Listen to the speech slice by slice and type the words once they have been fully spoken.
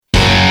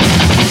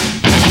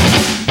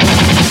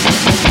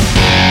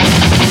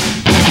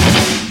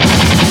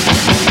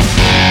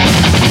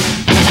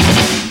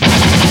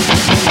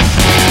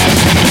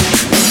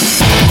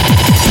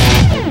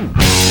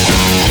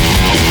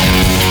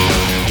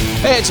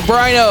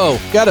Brino.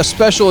 Got a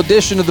special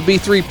edition of the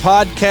B3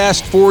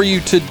 podcast for you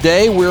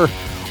today. We're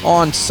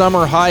on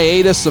summer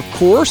hiatus, of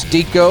course.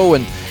 Deco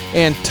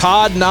and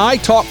Todd and I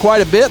talked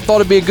quite a bit.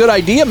 Thought it'd be a good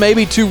idea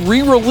maybe to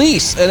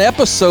re-release an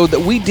episode that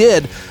we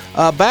did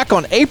back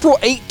on April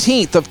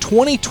 18th of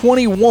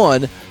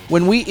 2021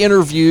 when we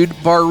interviewed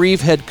Barr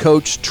Reeve head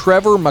coach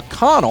Trevor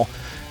McConnell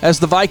as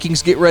the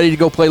Vikings get ready to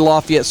go play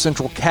Lafayette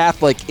Central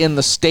Catholic in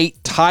the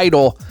state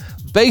title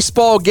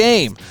baseball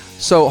game.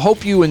 So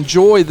hope you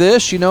enjoy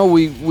this. You know,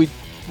 we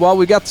while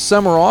we got the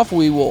summer off,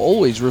 we will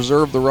always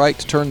reserve the right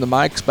to turn the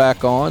mics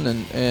back on,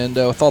 and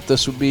I thought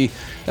this would be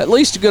at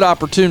least a good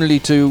opportunity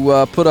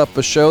to put up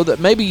a show that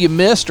maybe you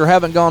missed or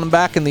haven't gone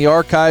back in the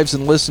archives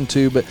and listened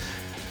to. But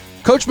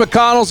Coach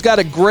McConnell's got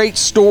a great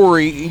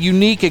story,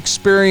 unique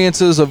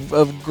experiences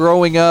of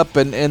growing up,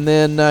 and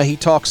then he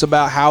talks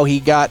about how he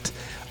got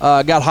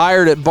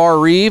hired at Barr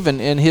Reeve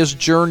and his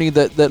journey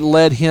that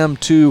led him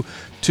to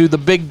the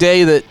big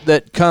day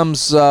that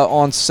comes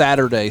on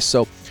Saturday.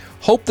 So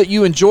hope that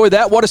you enjoy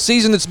that. What a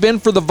season it's been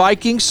for the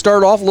Vikings.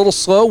 Start off a little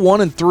slow,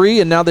 1-3,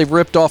 and now they've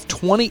ripped off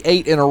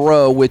 28 in a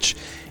row, which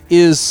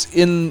is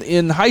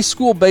in high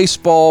school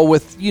baseball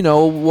with, you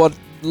know, what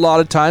a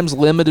lot of times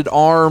limited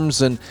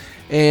arms and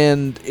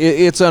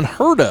it's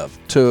unheard of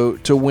to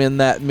win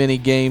that many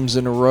games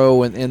in a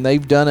row, and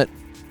they've done it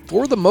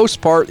for the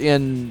most part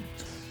in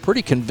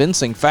pretty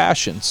convincing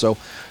fashion. So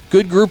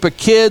good group of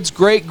kids,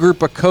 great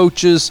group of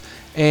coaches,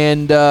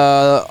 and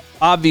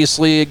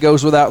obviously it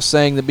goes without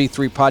saying the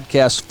B3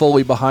 podcast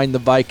fully behind the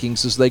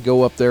Vikings as they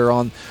go up there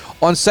on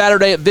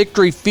Saturday at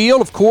Victory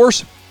Field. Of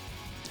course,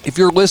 if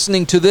you're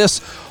listening to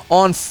this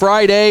on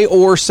Friday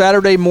or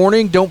Saturday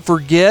morning, don't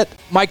forget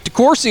Mike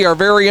DeCourcy, our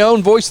very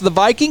own voice of the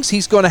Vikings.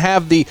 He's going to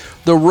have the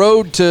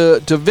road to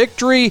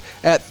victory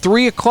at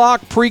 3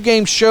 o'clock.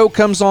 Pre-game show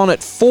comes on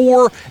at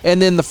 4,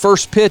 and then the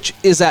first pitch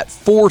is at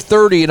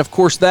 4:30. And, of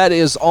course, that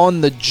is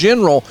on the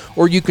General,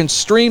 or you can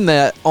stream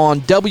that on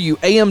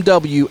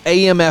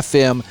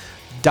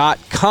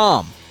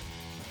WAMW-AMFM.com.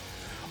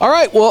 All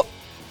right, well,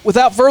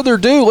 without further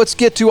ado, let's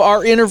get to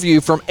our interview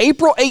from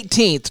April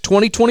 18th,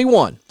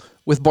 2021.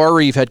 with Barr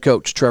Reeve head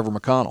coach Trevor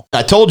McConnell.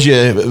 I told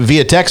you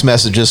via text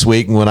message this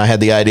week when I had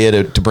the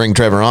idea to bring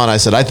Trevor on, I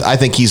said, I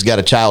think he's got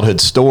a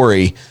childhood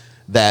story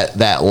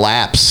that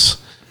laps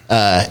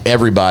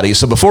everybody.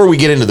 So before we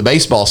get into the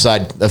baseball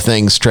side of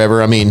things,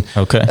 Trevor, I mean,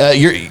 okay,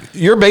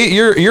 you're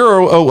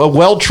a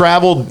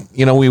well-traveled,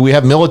 you know, we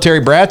have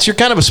military brats. You're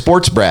kind of a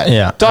sports brat.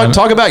 Yeah.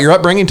 Talk about your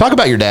upbringing. Talk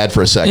about your dad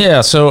for a second.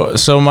 Yeah.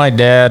 So my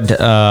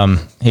dad,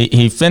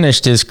 he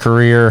finished his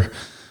career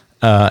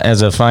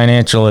as a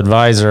financial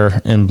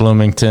advisor in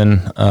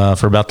Bloomington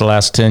for about the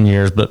last 10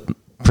 years. But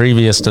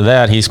previous to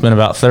that, he spent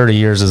about 30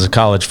 years as a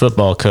college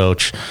football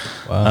coach.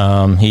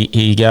 Wow.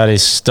 He got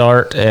his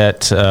start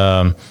at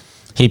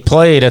he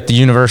played at the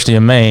University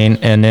of Maine,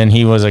 and then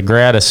he was a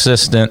grad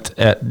assistant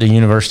at the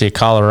University of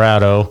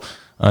Colorado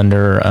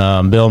under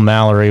Bill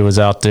Mallory was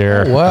out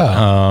there. Oh,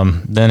 wow.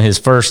 Then his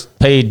first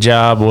paid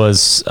job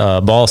was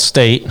Ball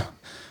State,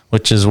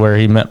 which is where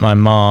he met my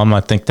mom. I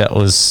think that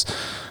was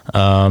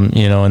in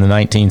the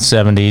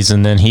 1970s.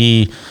 And then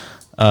he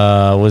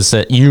was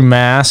at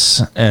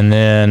UMass, and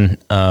then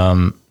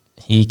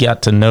he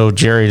got to know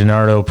Jerry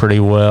DiNardo pretty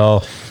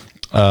well.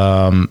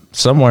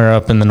 Somewhere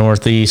up in the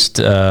Northeast,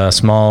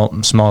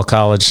 small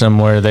college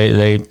somewhere,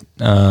 they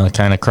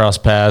kind of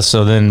crossed paths.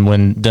 So then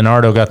when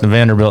DiNardo got the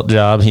Vanderbilt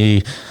job,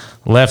 he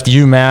left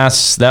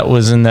UMass. That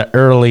was in the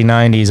early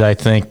 90s, I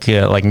think,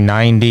 like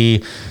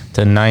 90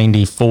 to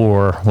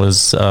 94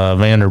 was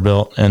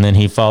Vanderbilt. And then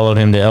he followed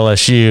him to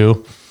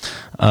LSU.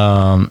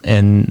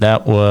 And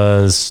that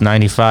was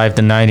 95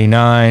 to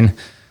 99.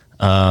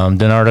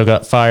 DiNardo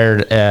got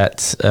fired at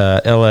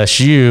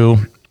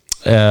LSU.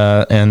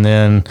 And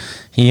then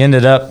he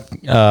ended up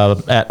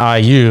at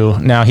IU.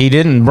 Now, he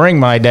didn't bring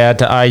my dad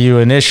to IU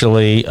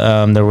initially.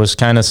 There was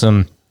kind of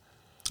some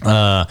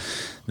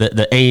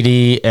the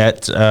AD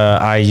at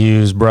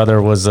IU's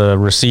brother was a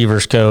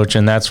receivers coach,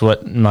 and that's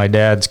what my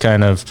dad's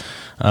kind of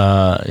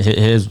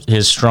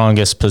his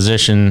strongest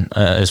position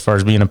as far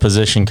as being a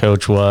position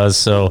coach was.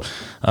 So,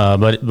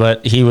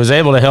 but he was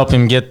able to help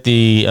him get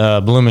the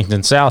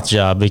Bloomington South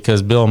job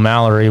because Bill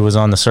Mallory was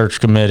on the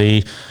search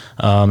committee.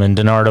 And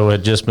DiNardo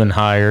had just been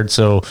hired.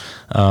 So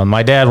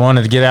my dad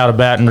wanted to get out of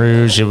Baton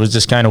Rouge. It was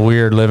just kind of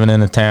weird living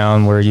in a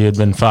town where you had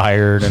been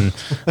fired and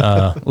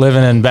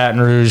living in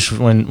Baton Rouge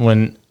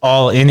when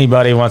all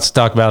anybody wants to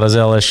talk about is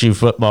LSU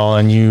football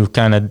and you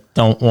kind of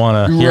don't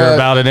want to hear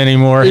about it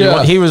anymore.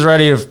 Yeah. He was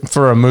ready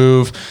for a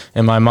move,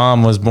 and my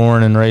mom was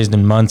born and raised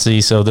in Muncie,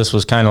 so this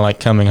was kind of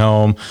like coming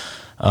home.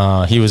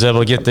 He was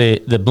able to get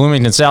the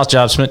Bloomington South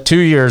job, spent 2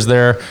 years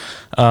there,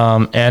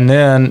 and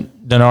then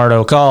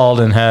DiNardo called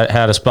and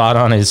had a spot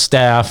on his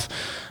staff.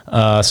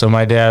 So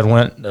my dad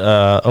went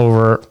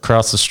over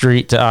across the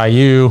street to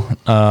IU,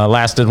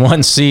 lasted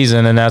one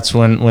season, and that's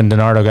when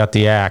DiNardo got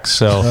the axe.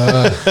 So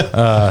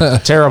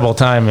terrible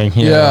timing.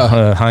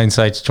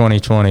 Hindsight's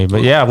 2020.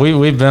 But yeah,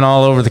 we've been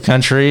all over the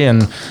country,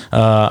 and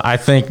I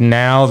think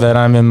now that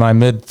I'm in my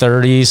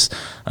mid-30s,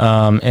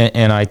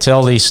 and I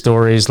tell these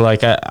stories,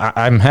 like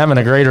I'm having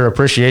a greater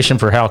appreciation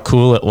for how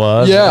cool it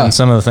was, and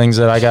some of the things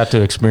that I got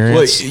to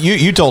experience. Well,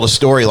 you told a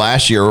story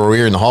last year where we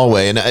were in the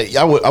hallway, and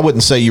I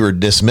wouldn't say you were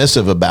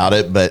dismissive about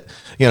it, but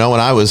when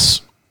I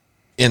was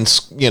in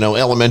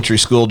elementary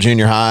school,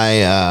 junior high,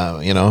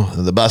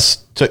 the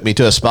bus took me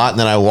to a spot, and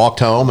then I walked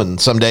home, and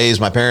some days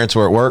my parents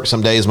were at work,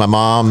 some days my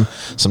mom,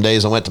 some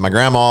days I went to my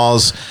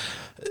grandma's.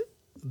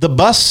 The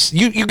bus,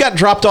 you got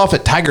dropped off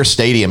at Tiger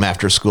Stadium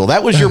after school.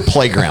 That was your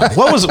playground.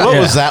 What was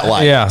that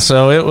like? Yeah,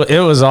 so it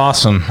was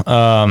awesome.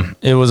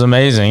 It was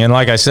amazing, and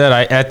like I said,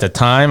 at the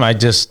time, I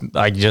just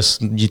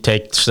you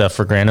take stuff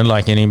for granted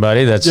like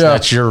anybody.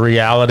 That's your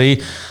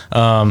reality.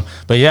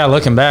 But yeah,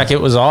 looking back,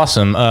 it was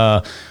awesome.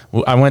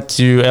 I went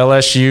to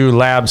LSU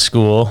Lab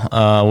School,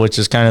 which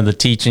is kind of the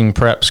teaching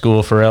prep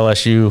school for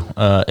LSU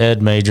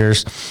ed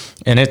majors,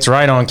 and it's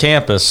right on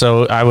campus.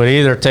 So I would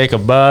either take a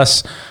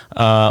bus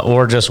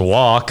or just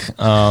walk,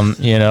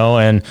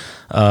 and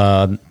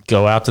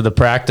go out to the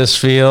practice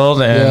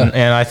field. And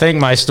I think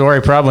my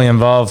story probably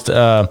involved,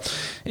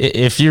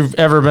 if you've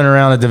ever been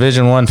around a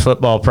Division I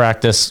football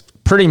practice,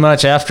 pretty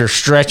much after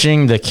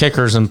stretching, the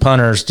kickers and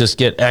punters just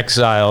get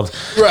exiled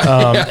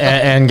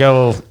and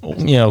go,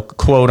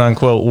 quote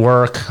unquote,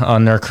 work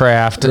on their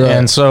craft. Right.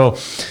 And so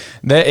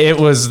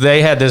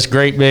they had this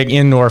great big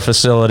indoor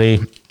facility.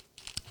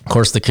 Of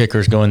course, the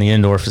kickers go in the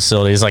indoor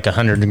facility. It's like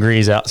 100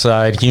 degrees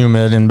outside,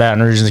 humid in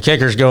Baton Rouge. The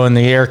kickers go in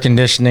the air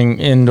conditioning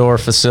indoor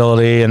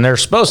facility, and they're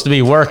supposed to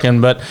be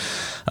working, but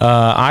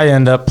I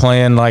end up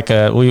playing like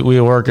we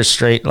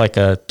orchestrate like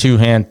a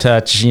two-hand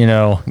touch,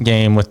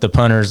 game with the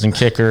punters and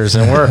kickers,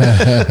 and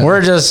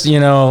we're just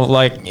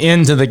like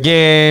into the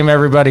game.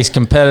 Everybody's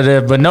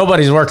competitive, but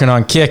nobody's working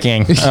on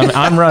kicking.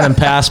 I'm running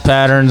pass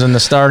patterns, and the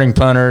starting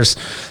punters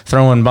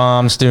throwing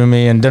bombs to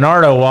me, and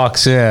DiNardo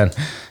walks in.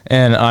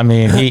 And I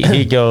mean,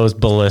 he goes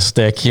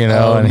ballistic,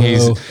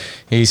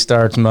 he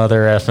starts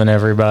mother effing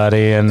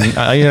everybody. And,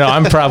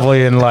 I'm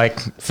probably in like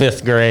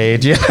 5th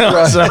grade,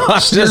 Right.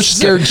 So you're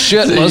scared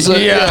shitless.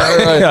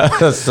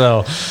 Yeah.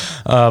 So,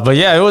 but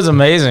yeah, it was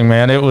amazing,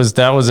 man.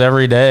 That was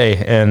every day.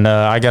 And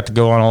I got to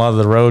go on a lot of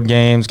the road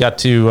games,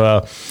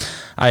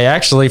 I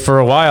actually for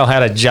a while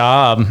had a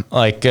job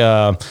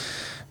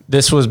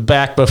this was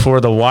back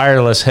before the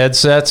wireless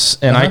headsets,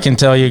 and I can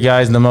tell you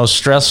guys the most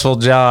stressful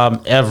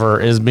job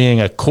ever is being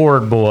a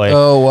cord boy.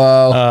 Oh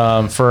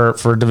wow!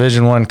 For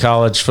Division I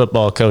college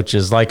football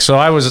coaches, so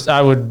I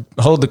would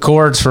hold the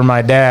cords for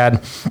my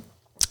dad,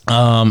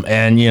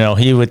 and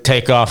he would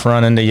take off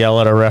running to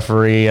yell at a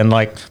referee and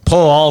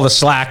pull all the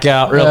slack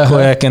out real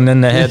quick, and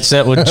then the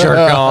headset would jerk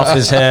off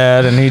his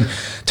head, and he'd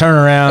turn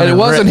around. And it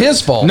wasn't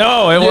his fault.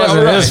 No, it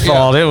wasn't his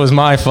fault. It was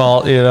my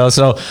fault.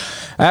 So.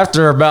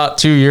 After about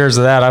 2 years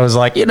of that, I was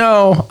like,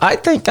 I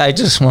think I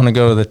just want to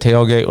go to the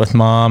tailgate with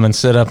Mom and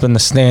sit up in the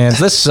stands.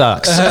 This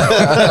sucks.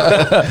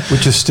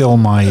 Which is still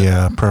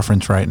my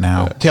preference right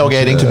now.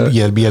 Tailgating?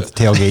 To be at the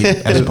tailgate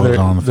as opposed to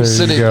on the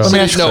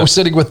field.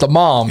 Sitting with the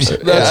moms.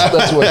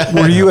 That's what.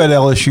 Were you at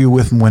LSU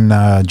when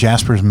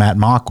Jasper's Matt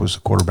Mock was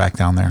the quarterback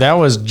down there? That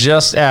was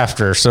just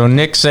after. So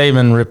Nick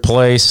Saban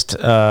replaced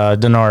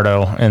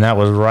DiNardo, and that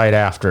was right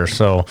after.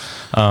 So,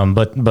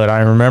 but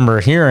I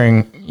remember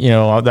hearing,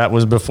 that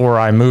was before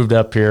I moved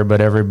up here, but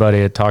everybody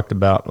had talked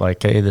about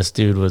hey, this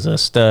dude was a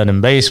stud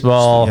in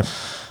baseball,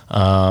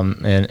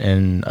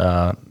 and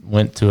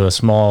went to a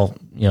small,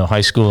 high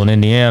school in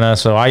Indiana.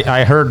 So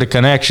I heard the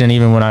connection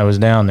even when I was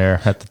down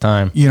there at the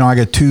time. I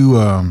got two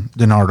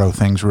DiNardo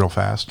things real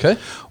fast.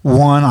 Okay.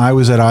 One, I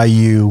was at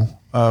IU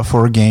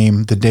for a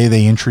game the day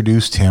they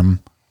introduced him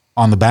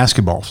on the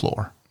basketball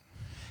floor.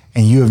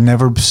 And you have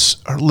never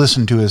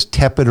listened to as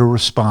tepid a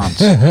response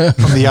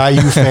from the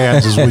IU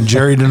fans as when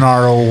Jerry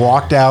DiNardo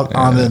walked out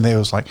on it, and they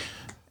was like,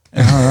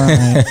 all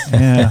right,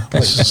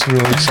 this is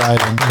really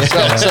exciting.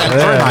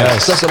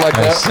 Something like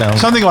that.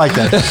 Something like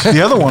that.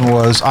 The other one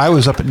was I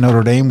was up at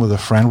Notre Dame with a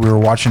friend. We were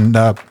watching,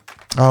 it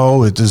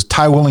was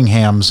Ty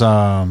Willingham's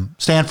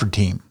Stanford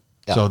team.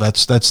 Yeah. So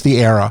that's the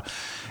era.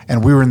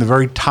 And we were in the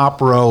very top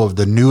row of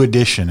the new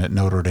edition at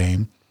Notre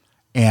Dame.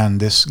 And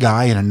this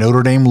guy in a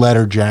Notre Dame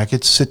letter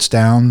jacket sits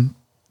down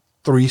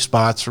 3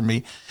 spots from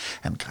me,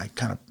 and guy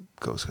kind of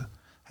goes,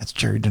 "That's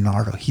Jerry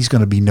DiNardo. He's going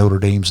to be Notre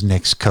Dame's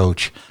next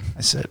coach."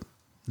 I said,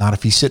 "Not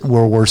if he's sitting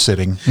where we're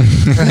sitting." No 2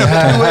 ways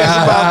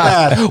about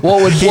that.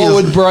 What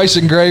would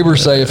Bryson Graber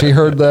say if he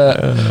heard that?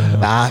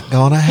 Not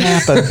gonna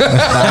happen.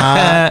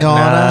 Not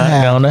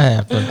gonna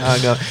happen.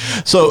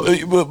 So,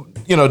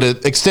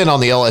 to extend on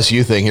the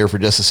LSU thing here for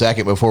just a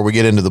second before we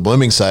get into the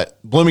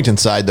Bloomington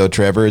side, though,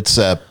 Trevor, it's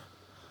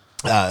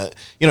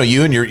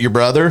you and your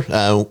brother,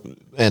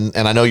 and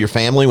I know your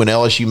family. When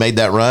LSU made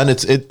that run,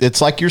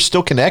 it's like you're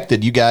still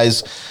connected. You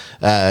guys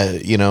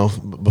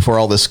before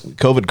all this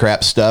COVID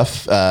crap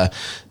stuff,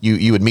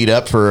 you would meet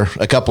up for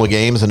a couple of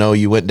games. I know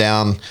you went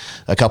down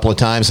a couple of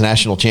times,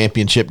 national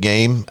championship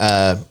game,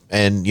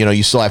 and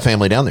you still have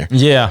family down there.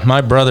 Yeah,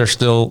 my brother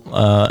still,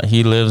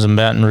 he lives in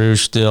Baton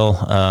Rouge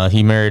still.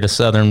 He married a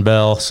Southern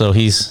belle, so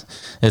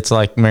it's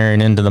like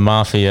marrying into the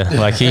mafia.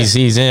 Like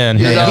he's in.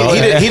 He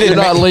didn't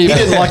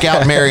luck out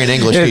and marry an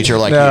English teacher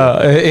like you.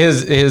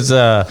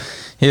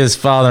 His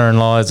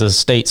father-in-law is a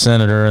state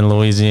senator in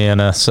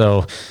Louisiana,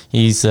 so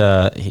he's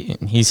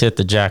hit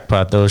the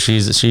jackpot though.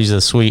 She's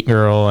a sweet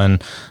girl,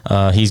 and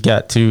he's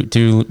got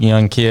two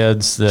young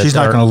kids. She's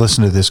not going to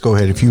listen to this. Go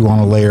ahead if you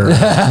want to lay her.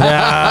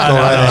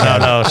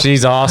 No.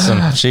 She's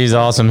awesome. She's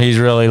awesome. He's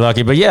really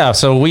lucky. But yeah,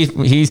 so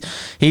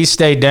he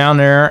stayed down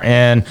there,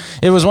 and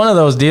it was one of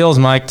those deals,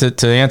 Mike.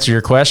 To answer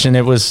your question,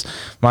 it was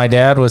my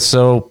dad was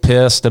so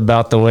pissed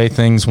about the way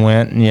things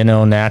went,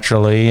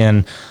 naturally,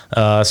 and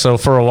so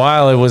for a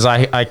while it was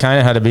I kind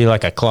of had to be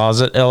like a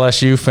closet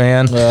LSU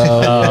fan.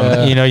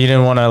 You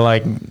didn't want to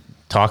like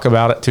talk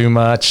about it too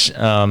much.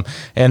 And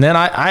then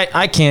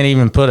I can't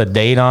even put a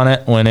date on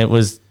it when it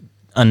was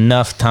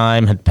enough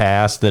time had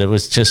passed that it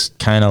was just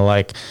kind of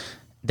like,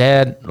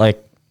 Dad,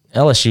 like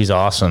LSU's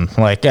awesome.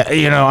 Like,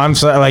 I'm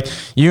sorry, like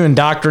you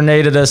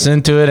indoctrinated us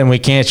into it and we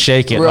can't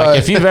shake it. Right. Like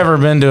if you've ever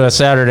been to a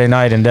Saturday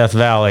night in Death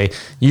Valley,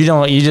 you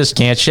just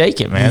can't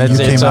shake it, man.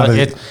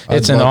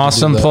 It's an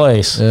awesome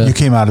place. Yeah. You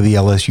came out of the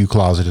LSU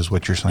closet is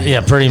what you're saying.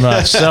 Yeah, pretty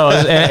much. So,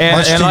 and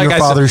much to like your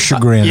father's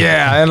chagrin.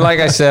 Yeah. And like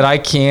I said, I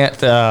can't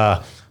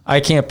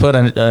put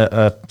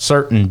a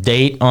certain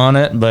date on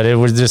it, but it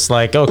was just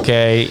like,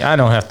 okay, I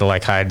don't have to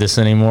like hide this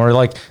anymore.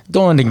 Like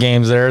going to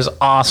games there is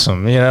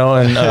awesome,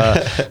 and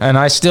and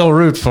I still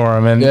root for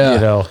him. And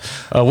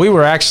we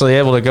were actually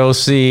able to go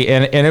see,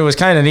 and it was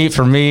kind of neat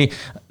for me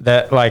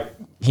that like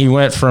he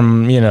went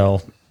from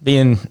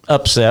being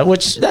upset,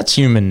 which that's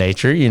human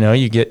nature,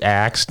 you get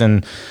axed,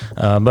 and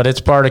but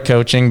it's part of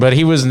coaching. But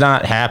he was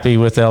not happy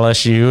with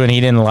LSU, and he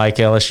didn't like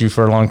LSU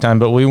for a long time.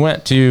 But we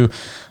went to.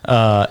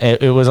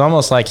 It was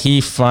almost like he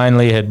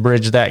finally had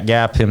bridged that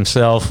gap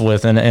himself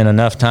and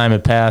enough time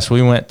had passed.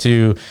 We went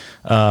to,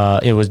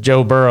 it was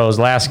Joe Burrow's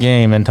last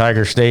game in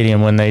Tiger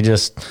Stadium when they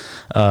just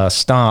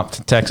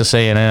stomped Texas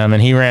A&M,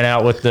 and he ran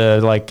out with the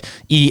like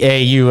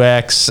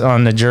EAUX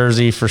on the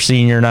jersey for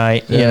senior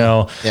night,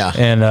 and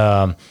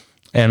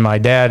my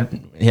dad,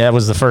 that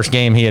was the first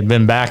game he had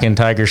been back in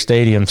Tiger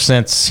Stadium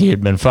since he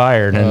had been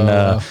fired,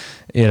 and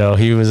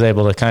he was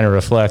able to kind of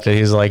reflect it.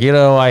 He's like,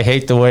 I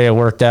hate the way it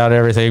worked out,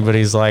 everything, but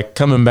he's like,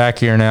 coming back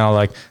here now,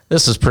 like,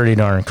 this is pretty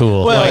darn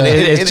cool. Well, like,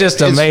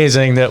 it's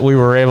amazing that we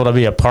were able to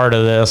be a part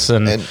of this.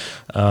 And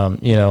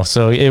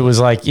so it was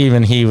like,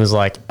 even he was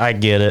like, I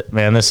get it,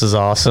 man, this is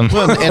awesome.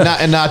 Well,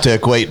 and not to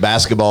equate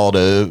basketball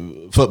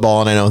to football,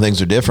 and I know things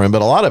are different,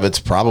 but a lot of it's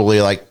probably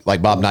like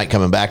Bob Knight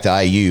coming back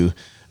to IU.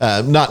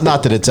 Not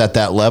that it's at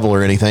that level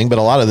or anything, but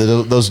a lot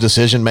of those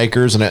decision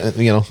makers, and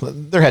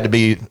there had to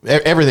be,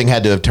 everything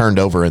had to have turned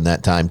over in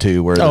that time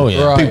too, where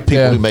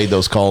people who made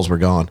those calls were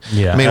gone.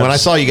 Yeah, I mean, when I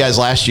saw you guys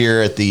last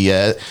year at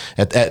the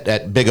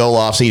at Big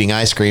Olaf's eating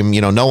ice cream,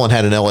 Nolan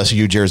had an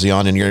LSU jersey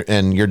on,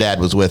 and your dad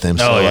was with him.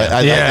 So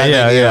I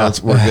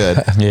think we're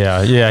good.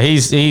 Yeah.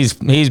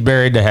 He's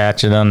buried the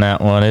hatchet on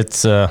that one.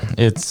 It's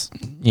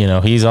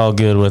he's all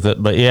good with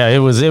it. But yeah, it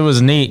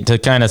was neat to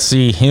kind of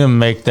see him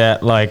make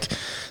that like.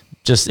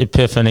 Just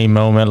epiphany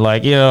moment,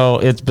 like,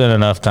 it's been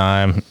enough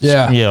time.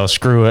 Yeah.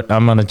 Screw it.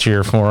 I'm going to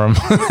cheer for him.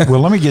 Well,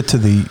 let me get to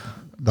the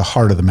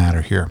heart of the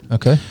matter here.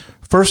 Okay.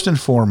 First and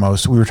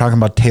foremost, we were talking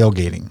about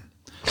tailgating.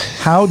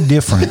 How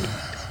different.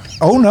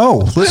 Oh,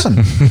 no. Listen,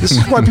 this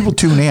is why people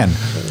tune in.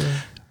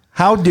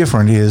 How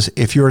different is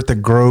if you're at the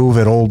Grove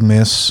at Ole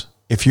Miss,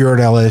 if you're at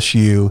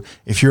LSU,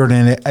 if you're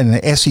at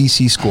an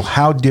SEC school,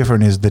 how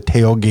different is the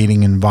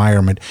tailgating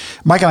environment?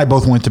 Mike and I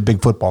both went to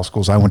big football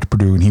schools. I went to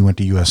Purdue and he went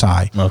to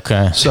USI.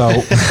 Okay.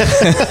 So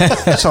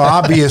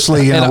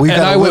obviously, we've got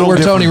I went where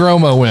Tony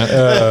Romo went.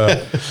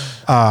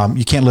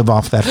 You can't live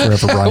off that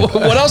forever, Brian.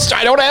 What else?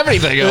 I don't have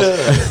anything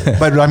else.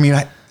 But I mean,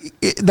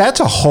 that's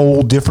a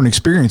whole different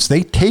experience.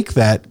 They take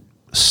that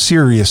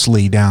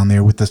seriously down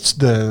there with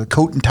the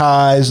coat and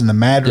ties and the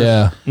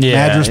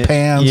madras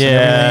pants.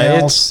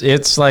 Yeah,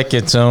 it's like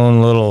its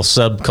own little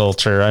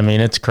subculture. I mean,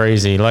 it's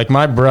crazy. Like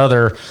my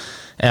brother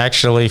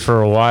actually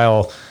for a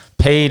while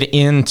paid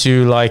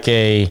into like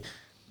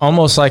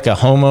almost like a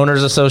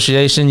homeowners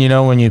association,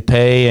 when you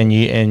pay and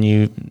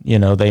you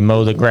they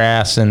mow the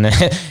grass, and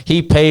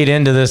he paid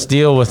into this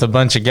deal with a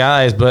bunch of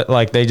guys, but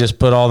like they just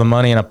put all the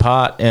money in a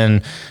pot,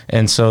 and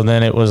so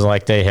then it was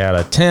like they had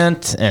a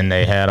tent and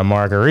they had a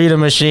margarita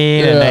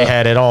machine and they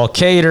had it all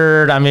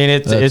catered. I mean,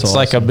 it's awesome.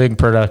 Like a big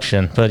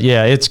production, but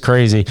yeah, it's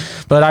crazy.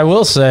 But I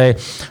will say,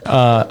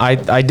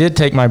 I did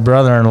take my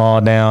brother-in-law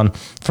down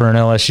for an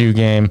LSU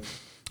game.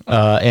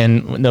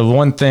 And the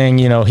one thing,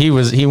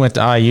 he went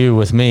to IU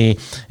with me,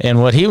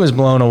 and what he was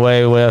blown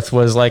away with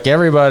was like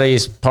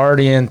everybody's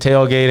partying,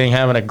 tailgating,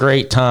 having a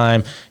great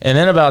time. And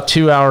then about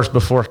 2 hours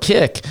before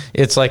kick,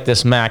 it's like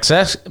this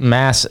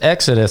mass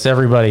exodus.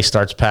 Everybody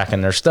starts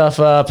packing their stuff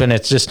up, and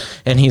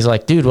and he's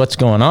like, dude, what's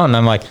going on? And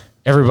I'm like,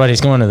 everybody's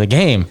going to the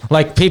game.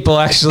 Like, people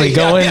actually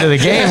go into the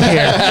game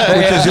here.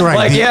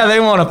 They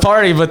want to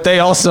party, but they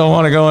also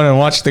want to go in and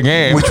watch the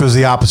game. Which was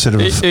the opposite of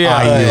IU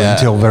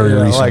until very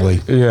recently.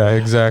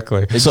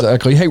 Exactly.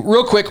 Exactly. Hey,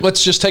 real quick,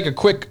 let's just take a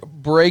quick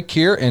break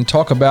here and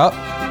talk about,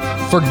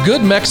 for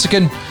good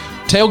Mexican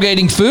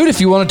tailgating food, if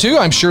you wanted to.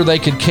 I'm sure they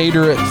could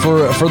cater it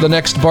for the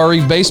next Barr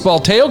Reeve baseball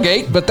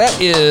tailgate, but that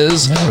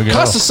is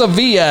Casa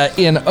Sevilla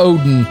in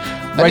Odin.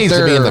 That needs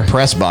to be in the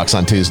press box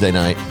on Tuesday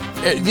night.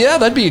 Yeah,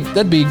 that'd be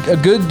a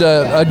good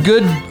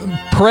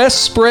press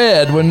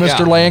spread when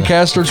Mr.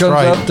 Lancaster comes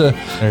up to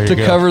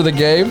cover the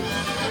game.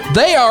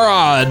 They are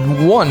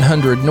on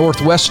 100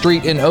 Northwest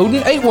Street in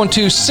Odin,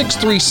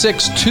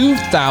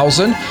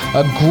 812-636-2000.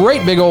 A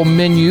great big old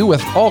menu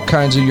with all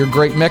kinds of your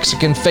great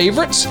Mexican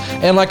favorites.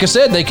 And like I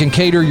said, they can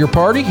cater your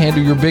party,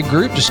 handle your big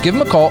group. Just give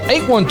them a call,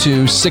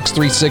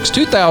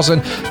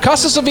 812-636-2000.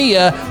 Casa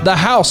Sevilla, the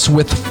house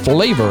with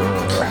flavor.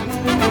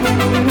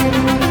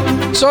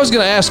 So I was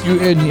going to ask you,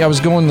 and I was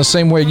going the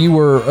same way you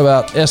were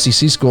about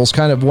SEC schools,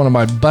 kind of one of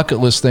my bucket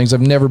list things.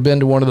 I've never been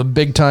to one of the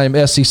big-time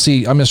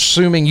SEC. I'm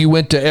assuming you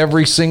went to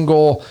every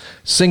single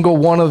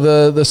one of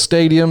the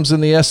stadiums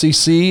in the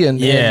SEC. And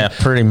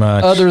pretty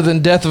much. Other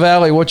than Death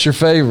Valley, what's your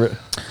favorite?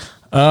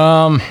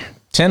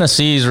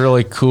 Tennessee is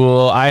really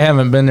cool. I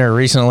haven't been there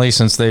recently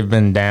since they've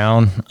been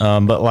down.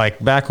 But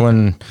like back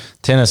when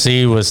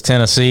Tennessee was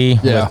Tennessee,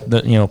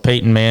 with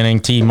Peyton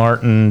Manning, T.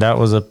 Martin, that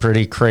was a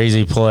pretty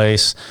crazy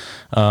place.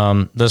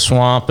 The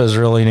Swamp is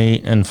really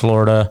neat in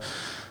Florida.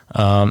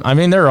 I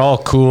mean, they're all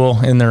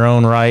cool in their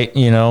own right,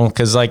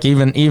 because like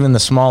even the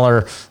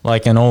smaller,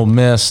 like an Ole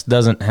Miss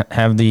doesn't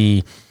have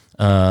the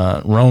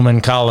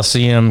Roman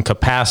Coliseum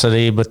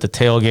capacity, but the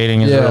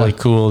tailgating is really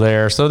cool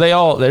there. So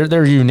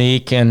they're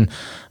unique, and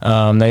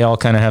they all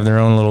kind of have their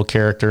own little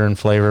character and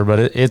flavor. But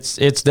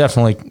it's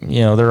definitely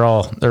they're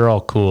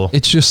all cool.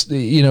 It's just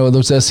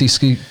those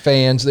SEC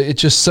fans.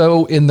 It's just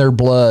so in their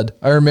blood.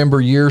 I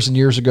remember years and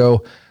years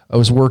ago, I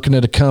was working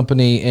at a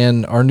company,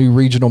 and our new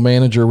regional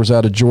manager was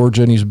out of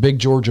Georgia, and he's a big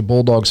Georgia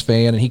Bulldogs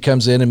fan, and he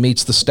comes in and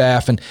meets the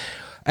staff, and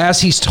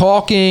as he's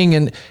talking,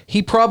 and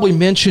he probably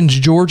mentions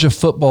Georgia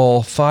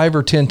football 5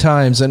 or 10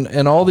 times,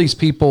 and all these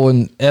people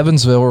in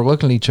Evansville are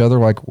looking at each other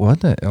like, what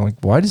the, like,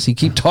 why does he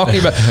keep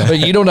talking about but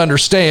you don't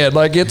understand.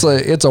 Like, it's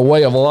a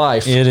way of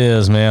life. It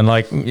is, man.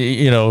 Like,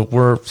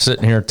 we're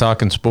sitting here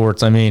talking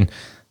sports. I mean,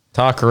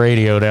 talk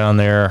radio down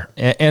there,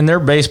 and their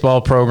baseball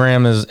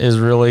program is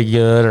really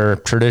good, or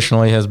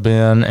traditionally has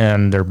been,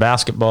 and their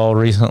basketball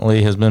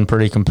recently has been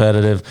pretty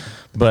competitive.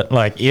 But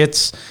like,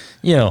 it's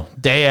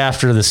day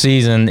after the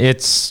season,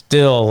 it's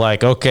still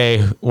like,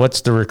 okay,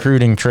 what's the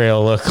recruiting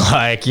trail look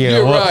like?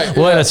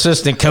 What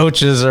assistant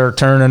coaches are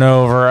turning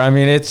over? I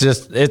mean, it's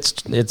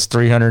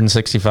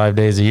 365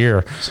 days a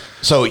year.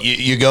 So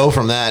you go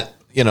from that,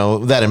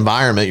 that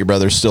environment. Your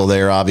brother's still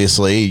there,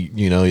 obviously.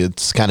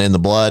 It's kind of in the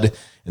blood.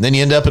 And then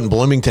you end up in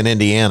Bloomington,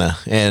 Indiana,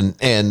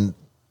 and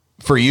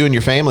for you and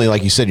your family,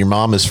 like you said, your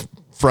mom is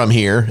from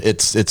here.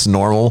 It's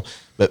normal,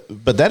 but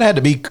that had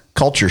to be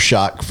culture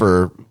shock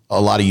for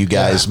a lot of you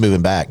guys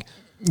moving back.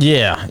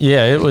 Yeah,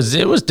 it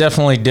was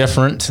definitely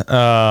different,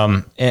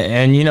 and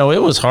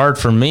it was hard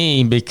for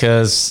me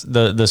because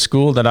the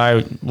school that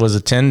I was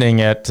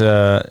attending at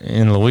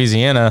in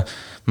Louisiana,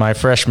 my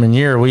freshman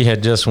year, we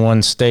had just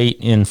won state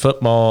in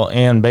football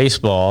and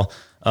baseball,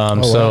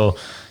 so.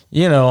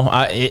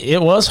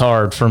 It was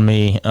hard for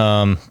me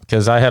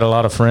because I had a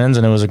lot of friends,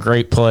 and it was a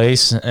great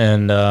place.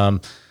 And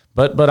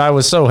but I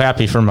was so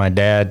happy for my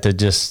dad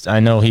to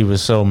I know he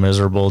was so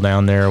miserable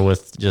down there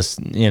with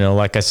just,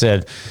 like I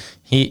said,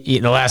 he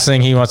the last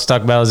thing he wants to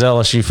talk about is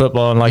LSU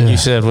football. And like you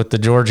said, with the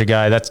Georgia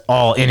guy, that's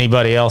all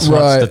anybody else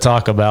wants to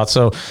talk about.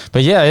 So,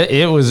 but yeah,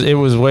 it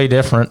was way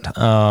different,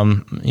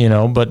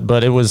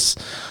 but it was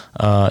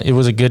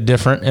a good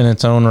different in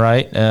its own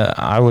right.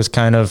 I was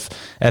kind of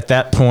at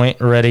that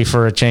point ready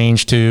for a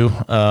change too.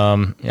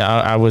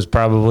 I was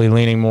probably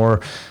leaning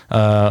more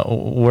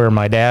where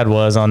my dad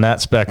was on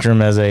that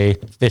spectrum as a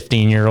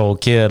 15-year-old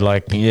kid.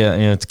 Like,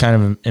 it's kind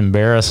of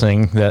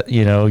embarrassing that,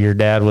 your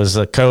dad was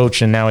a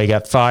coach and now he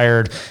got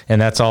fired and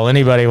that's all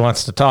anybody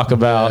wants to talk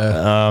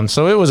about.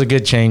 So it was a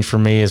good change for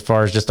me as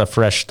far as just a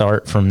fresh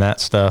start from that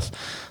stuff.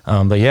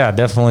 But yeah,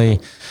 definitely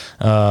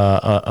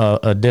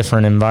a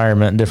different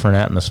environment, different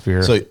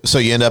atmosphere. So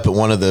you end up at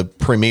one of the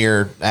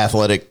premier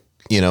athletic,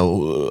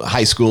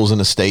 high schools in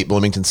the state,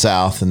 Bloomington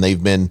South, and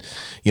they've been,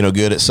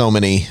 good at so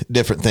many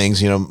different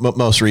things.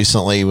 Most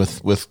recently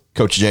with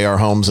Coach J.R.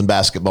 Holmes in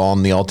basketball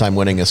and the all-time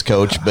winningest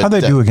coach. But how'd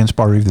they do against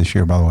Barr Reeve this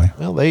year, by the way?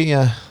 Well, they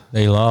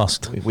They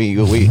lost. We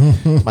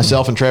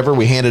myself and Trevor,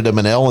 we handed them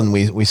an L and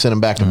we sent them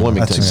back to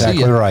Bloomington. That's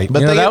exactly right. But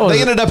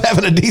they ended up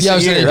having a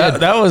decent year.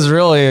 That was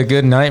really a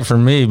good night for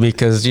me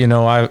because,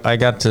 I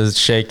got to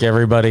shake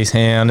everybody's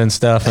hand and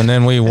stuff, and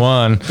then we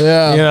won.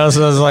 Yeah.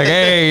 So I was like,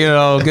 hey,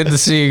 good to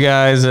see you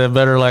guys.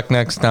 Better luck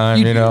next time,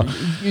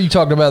 You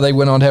talked about they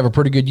went on to have a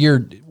pretty good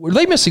year. Were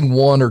they missing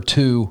one or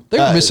two? They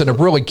were missing a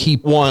really key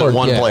one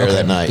player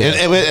that night. Yeah.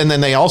 And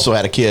then they also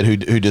had a kid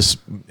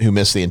who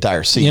missed the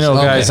entire season.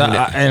 Guys,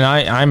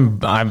 I'm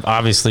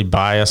obviously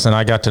biased, and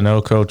I got to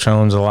know Coach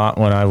Holmes a lot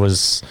when I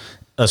was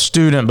a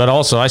student, but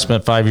also I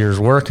spent 5 years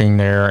working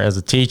there as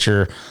a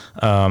teacher.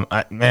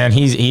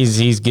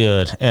 He's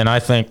good, and I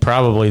think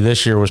probably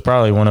this year was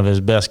probably one of his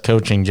best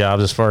coaching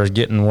jobs as far as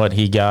getting what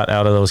he got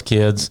out of those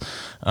kids.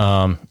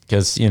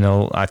 Because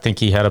I think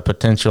he had a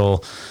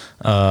potential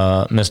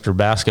Mr.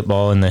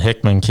 Basketball in the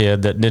Hickman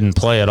kid that didn't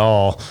play at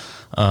all.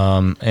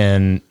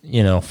 And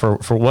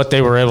for what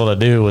they were able to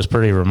do was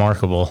pretty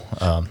remarkable.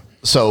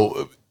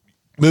 So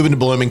moving to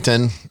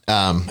Bloomington,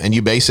 and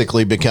you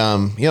basically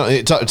become,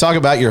 talk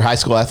about your high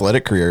school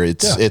athletic career.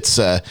 It's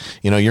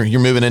you're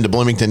moving into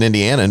Bloomington,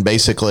 Indiana, and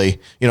basically,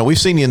 we've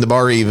seen you in the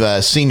Barr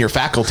Reeve senior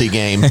faculty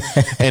game,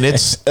 and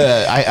it's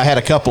I had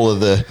a couple of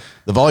the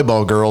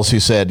volleyball girls who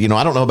said,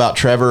 I don't know about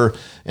Trevor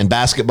and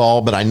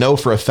basketball, but I know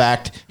for a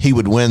fact he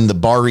would win the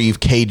Barr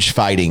Reeve cage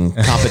fighting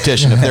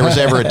competition if there was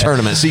ever a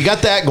tournament. So you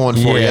got that going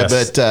for you.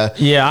 But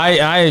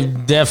I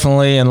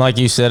definitely, and like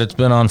you said, it's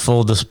been on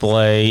full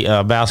display.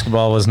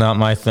 Basketball was not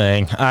my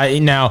thing. I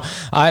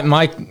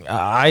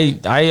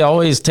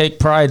always take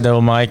pride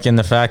though, Mike, in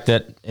the fact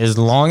that as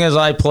long as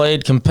I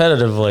played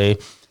competitively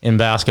in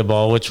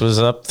basketball, which was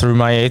up through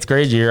my 8th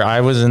grade year,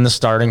 I was in the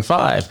starting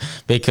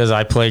 5 because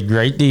I played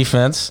great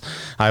defense.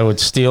 I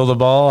would steal the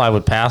ball. I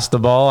would pass the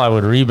ball. I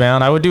would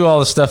rebound. I would do all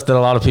the stuff that a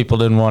lot of people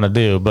didn't want to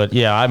do. But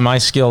my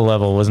skill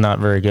level was not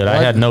very good.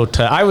 I had no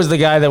I was the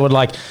guy that would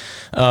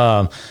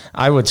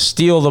I would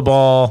steal the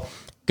ball,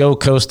 go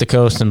coast to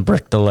coast, and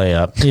brick the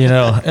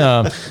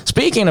layup.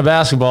 Speaking of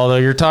basketball, though,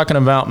 you're talking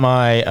about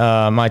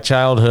my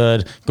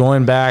childhood,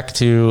 going back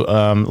to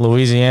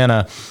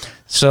Louisiana.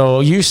 So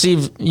you've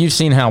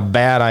seen how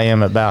bad I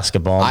am at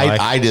basketball, Mike.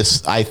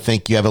 I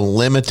think you have a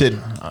limited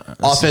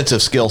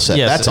offensive skill set.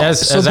 Yes,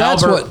 that's all.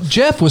 That's what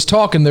Jeff was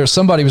talking there.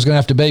 Somebody was going to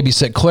have to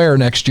babysit Claire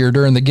next year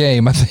during the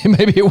game. I think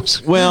maybe it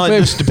was. Well,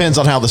 it just depends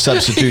on how the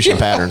substitution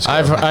patterns go.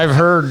 I've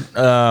heard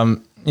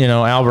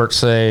Albert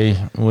say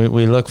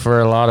we look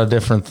for a lot of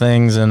different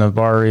things in a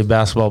Barr Reeve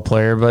basketball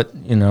player, but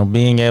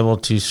being able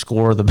to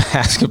score the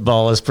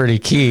basketball is pretty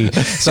key.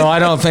 So I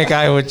don't think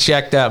I would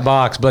check that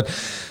box, but.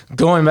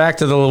 Going back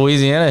to the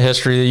Louisiana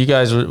history that you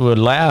guys would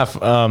laugh,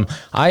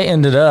 I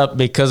ended up,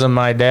 because of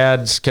my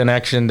dad's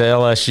connection to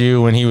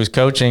LSU when he was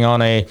coaching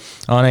on a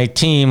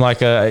team I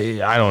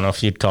don't know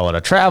if you'd call it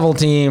a travel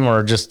team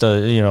or just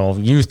a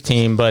youth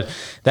team, but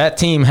that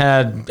team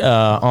had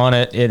on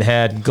it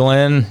had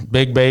Glenn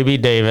Big Baby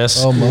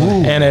Davis,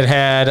 and it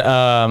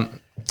had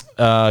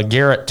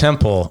Garrett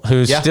Temple,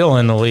 who's still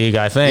in the league,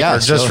 I think, or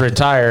just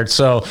retired.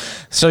 So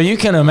you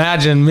can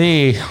imagine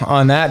me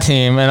on that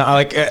team, and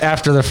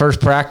after the first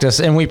practice,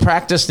 and we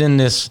practiced in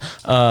this.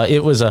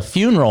 It was a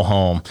funeral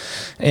home,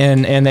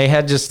 and they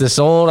had just this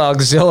old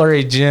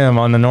auxiliary gym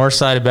on the north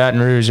side of Baton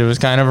Rouge. It was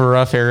kind of a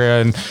rough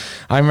area, and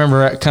I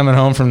remember coming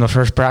home from the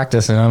first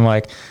practice, and I'm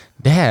like,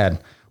 Dad,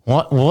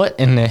 what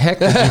in the heck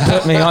did you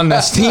put me on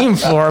this team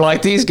for?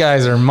 Like, these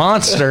guys are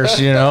monsters,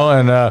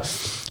 and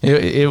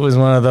it was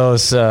one of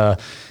those,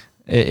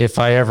 if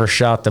I ever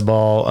shot the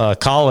ball,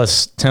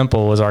 Collis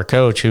Temple was our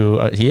coach who,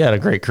 he had a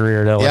great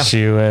career at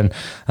LSU. And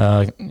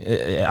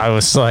I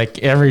was like,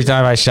 every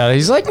time I shot it,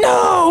 he's like,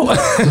 no,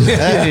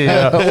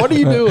 what are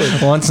you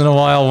doing? Once in a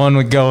while, one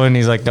would go in,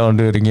 he's like, don't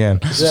do it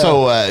again.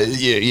 So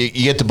you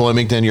get to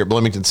Bloomington, you're at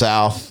Bloomington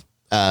South.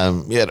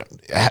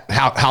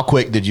 How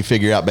quick did you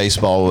figure out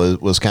baseball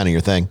was kind of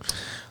your thing?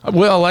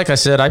 Well, like I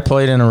said, I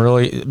played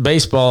in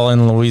baseball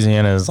in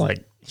Louisiana is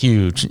like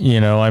huge,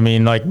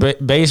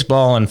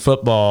 baseball and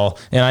football.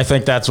 And I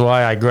think that's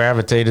why I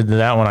gravitated to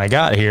that when I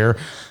got here.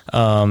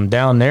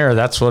 Down there,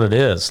 that's what it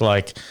is.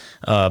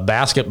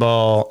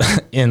 Basketball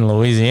in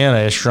Louisiana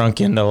is shrunk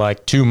into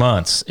 2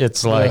 months.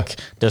 It's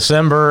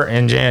December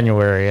and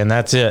January, and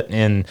that's it.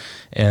 And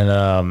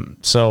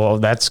so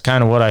that's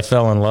kind of what I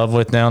fell in love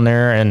with down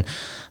there. And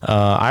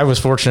I was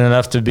fortunate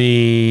enough to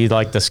be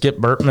the Skip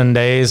Bertman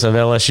days of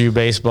LSU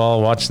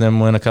baseball, watch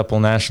them win a couple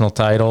national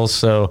titles.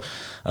 So,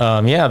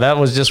 that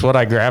was just what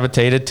I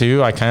gravitated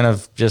to. I kind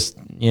of just,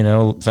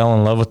 fell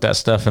in love with that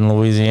stuff in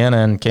Louisiana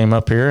and came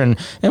up here. And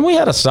we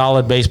had a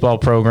solid baseball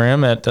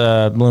program at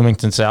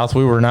Bloomington South.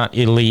 We were not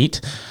elite,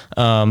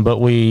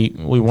 but we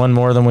won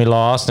more than we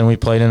lost, and we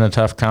played in a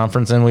tough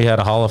conference. And we had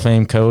a Hall of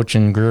Fame coach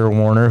in Greer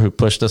Warner who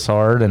pushed us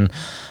hard. And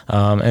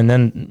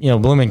then,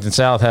 Bloomington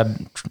South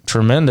had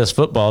tremendous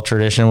football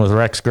tradition with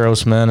Rex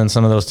Grossman and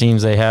some of those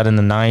teams they had in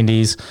the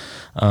 90s.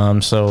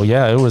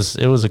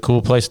 It was a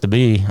cool place to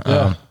be.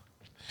 Yeah.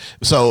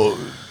 So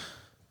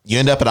you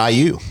end up at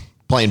IU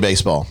playing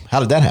baseball. How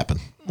did that happen?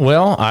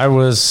 Well, I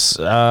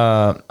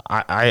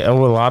I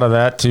owe a lot of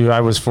that to,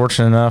 I was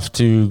fortunate enough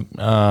to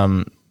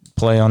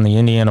play on the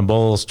Indiana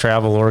Bowls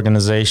travel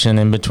organization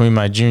in between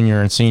my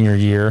junior and senior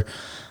year.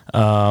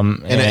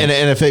 And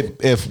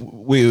if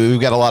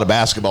we've got a lot of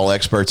basketball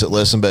experts that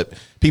listen, but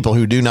people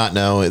who do not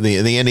know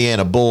the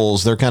Indiana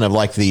Bulls, they're kind of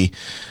like the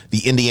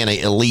Indiana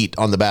elite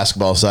on the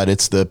basketball side.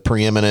 It's the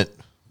preeminent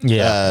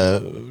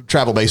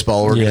travel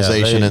baseball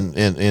organization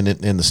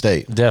in the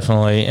state.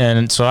 Definitely.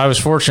 And so I was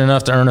fortunate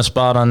enough to earn a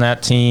spot on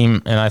that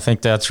team. And I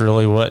think that's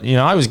really what,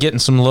 I was getting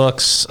some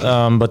looks,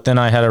 but then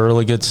I had a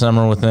really good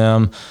summer with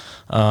them,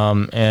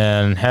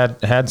 and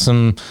had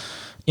some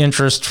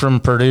interest from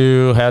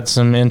Purdue, had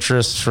some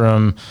interest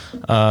from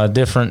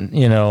different,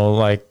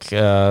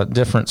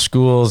 different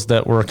schools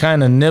that were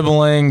kind of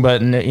nibbling,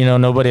 but,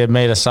 nobody had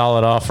made a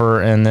solid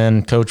offer. And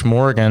then Coach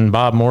Morgan,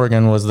 Bob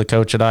Morgan, was the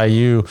coach at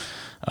IU.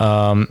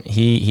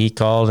 He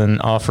called and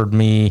offered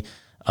me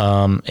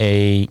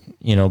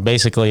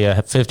basically a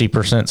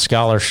 50%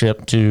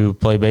 scholarship to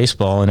play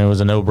baseball, and it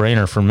was a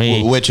no-brainer for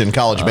me. Which in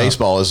college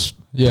baseball is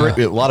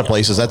a lot of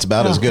places that's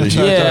about as good as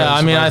you. Yeah,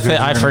 I mean,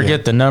 I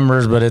forget the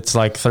numbers, but it's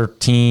like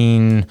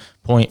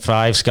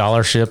 13.5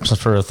 scholarships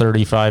for a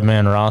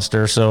 35-man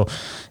roster. So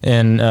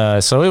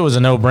it was a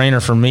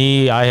no-brainer for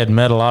me. I had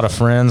met a lot of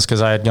friends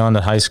because I had gone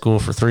to high school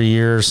for 3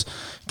 years.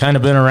 Kind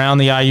of been around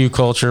the IU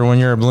culture. When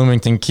you're a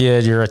Bloomington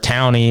kid, you're a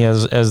townie,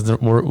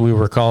 we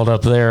were called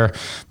up there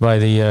by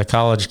the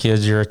college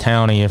kids. You're a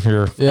townie if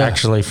you're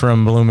actually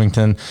from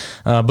Bloomington.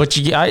 But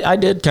I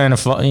did kind of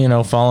fall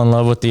in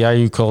love with the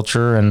IU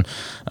culture, and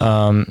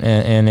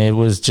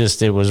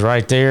it was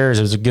right there. It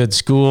was a good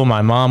school.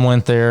 My mom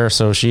went there,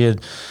 so she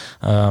had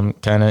kind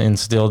of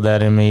instilled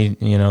that in me,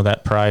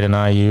 that pride in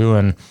IU,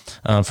 and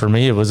for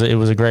me it was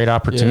a great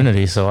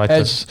opportunity. So I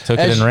took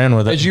it and ran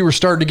with it. As you were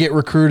starting to get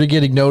recruited,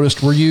 getting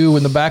noticed, were you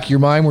in the back of your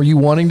mind, were you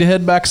wanting to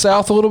head back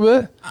south a little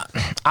bit?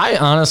 I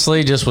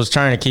honestly just was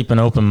trying to keep an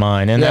open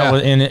mind, and that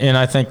was, and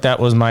I think that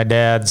was my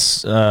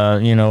dad's,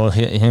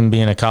 him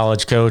being a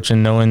college coach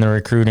and knowing the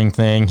recruiting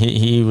thing.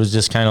 He was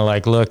just kind of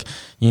like, look,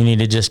 you need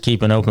to just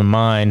keep an open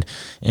mind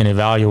and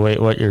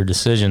evaluate what your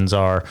decisions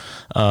are,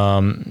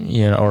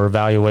 or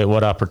evaluate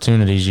what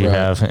opportunities you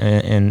have.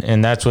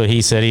 And that's what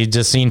he said. He'd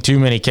just seen too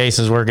many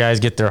cases where guys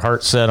get their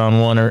heart set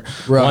on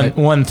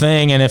one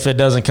thing, and if it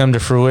doesn't come to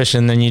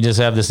fruition, then you just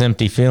have this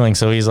empty feeling.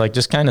 So he's like,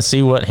 just kind of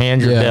see what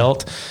hand you're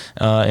dealt,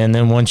 and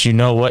then once you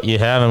know what you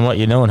have and what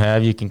you don't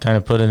have, you can kind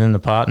of put it in the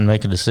pot and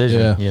make a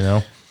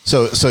decision.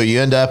 So you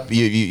end up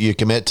you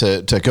commit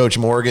to Coach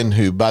Morgan,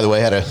 who, by the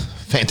way, had a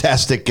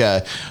fantastic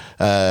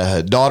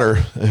daughter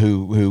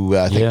who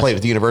I think played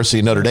at the University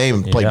of Notre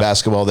Dame, played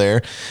basketball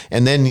there,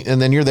 and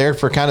then you're there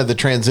for kind of the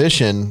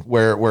transition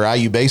where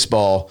IU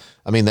baseball,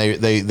 I mean,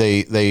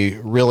 they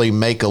really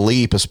make a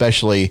leap,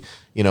 especially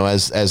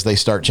as they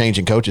start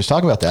changing coaches.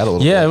 Talk about that a little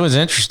bit. Yeah, it was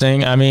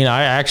interesting. I mean,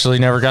 I actually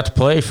never got to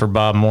play for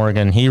Bob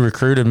Morgan. He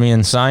recruited me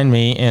and signed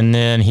me, and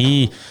then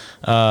he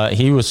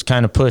was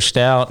kind of pushed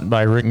out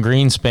by Rick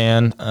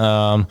Greenspan.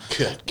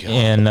 Good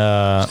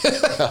God.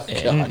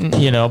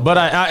 And but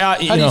how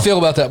do you feel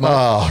about that, Mike?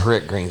 Oh,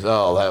 Rick Greens.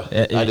 Oh,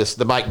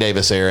 the Mike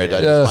Davis era.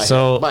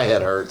 My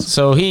head hurts.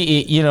 So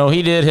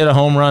he did hit a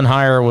home run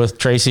hire with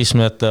Tracy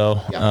Smith,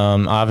 though. Yeah.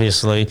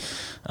 Obviously.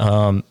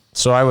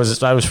 So I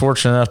was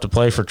fortunate enough to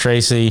play for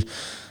Tracy.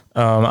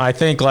 I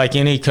think, like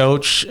any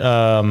coach,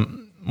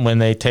 when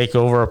they take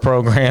over a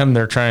program,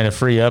 they're trying to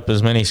free up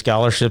as many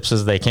scholarships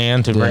as they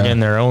can to bring in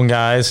their own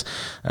guys.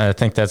 I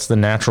think that's the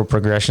natural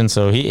progression.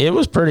 So it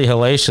was pretty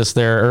hellacious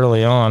there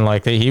early on.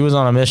 Like he was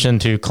on a mission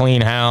to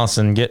clean house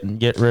and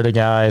get rid of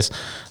guys.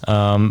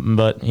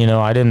 But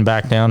I didn't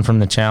back down from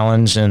the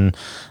challenge, and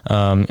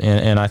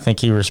I think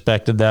he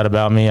respected that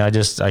about me. I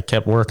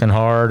kept working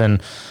hard and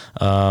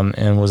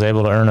was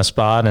able to earn a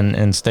spot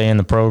and stay in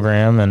the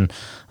program. And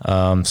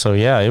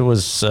it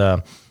was.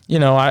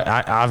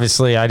 I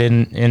obviously I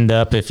didn't end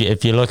up,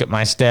 if you look at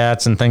my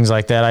stats and things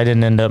like that, I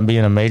didn't end up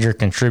being a major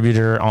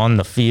contributor on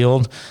the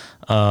field.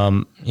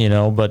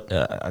 But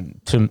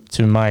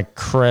to my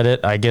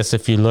credit, I guess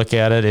if you look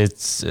at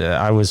it,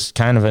 I was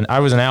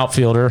an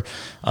outfielder,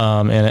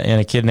 and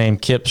a kid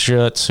named Kip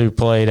Schutz, who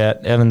played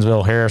at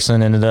Evansville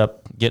Harrison, ended up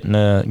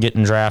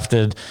getting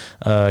drafted.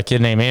 A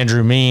kid named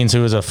Andrew Means,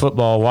 who was a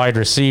football wide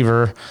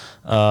receiver,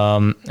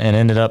 and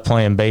ended up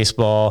playing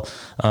baseball.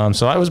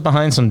 So I was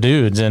behind some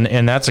dudes,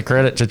 and that's a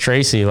credit to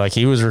Tracy. Like,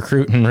 he was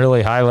recruiting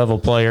really high level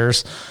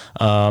players.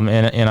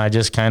 And I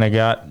just kind of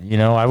got,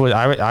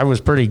 I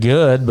was pretty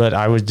good, but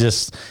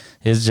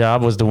his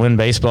job was to win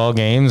baseball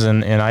games,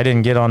 and I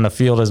didn't get on the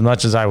field as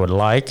much as I would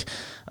like.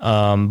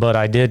 But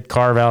I did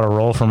carve out a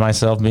role for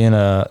myself, being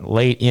a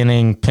late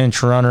inning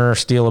pinch runner,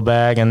 steal a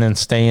bag, and then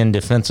stay in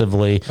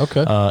defensively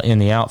in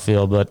the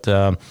outfield. But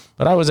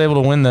I was able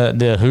to win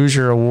the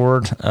Hoosier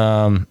Award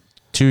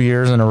 2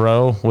 years in a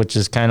row, which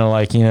is kind of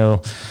like,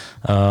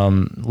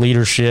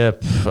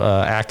 leadership,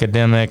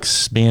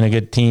 academics, being a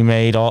good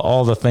teammate,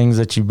 all the things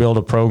that you build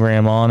a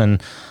program on.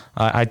 And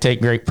I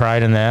take great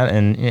pride in that.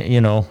 And,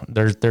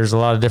 there's a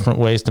lot of different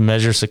ways to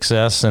measure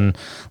success. And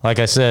like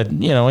I said,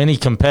 any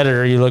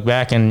competitor, you look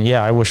back and,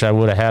 I wish I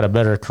would have had a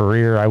better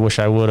career. I wish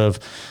I would have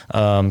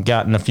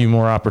gotten a few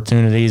more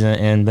opportunities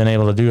and been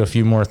able to do a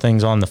few more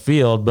things on the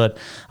field. But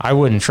I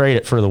wouldn't trade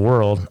it for the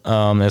world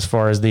as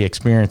far as the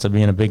experience of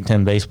being a Big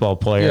Ten baseball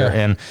player.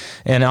 Yeah.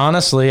 And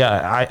honestly,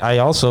 I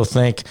also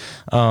think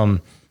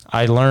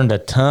I learned a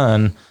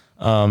ton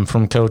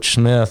from Coach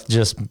Smith,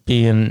 just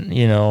being,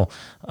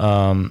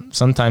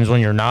 sometimes when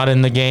you're not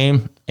in the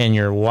game and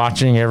you're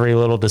watching every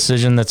little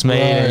decision that's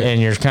made, right.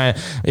 and you're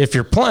if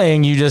you're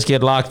playing, you just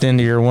get locked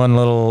into your one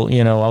little,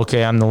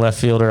 okay, I'm the left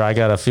fielder, I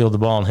got to field the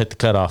ball and hit the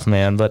cutoff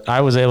man. But I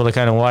was able to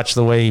kind of watch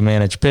the way he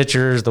managed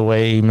pitchers, the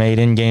way he made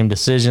in-game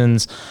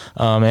decisions,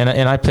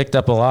 and I picked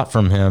up a lot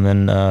from him.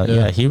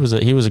 And he was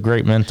a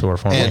great mentor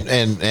for me.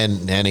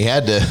 And he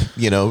had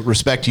to,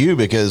 respect you,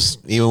 because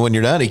even when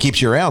you're done, he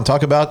keeps you around.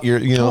 Talk about your,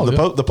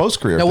 the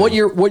post career. Now,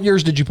 what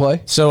years did you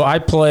play? So I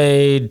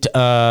played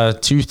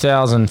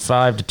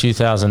 2005 to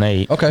 2008.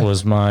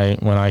 Was when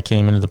I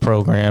came into the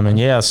program,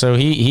 and so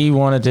he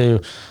wanted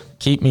to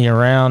keep me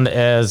around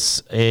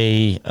as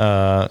a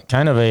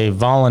kind of a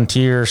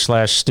volunteer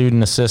 /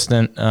 student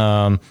assistant.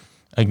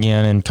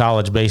 Again, in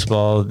college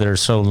baseball, they're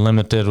so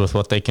limited with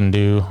what they can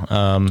do.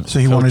 So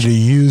he wanted to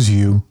use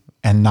you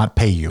and not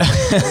pay you.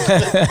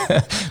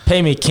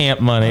 Pay me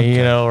camp money,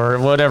 or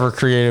whatever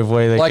creative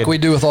way they like could. we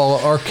do with all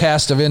our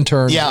cast of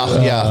interns.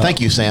 Yeah. Thank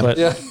you, Sam.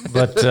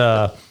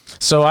 But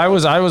so I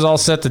was all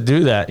set to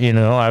do that.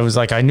 I was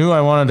like, I knew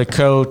I wanted to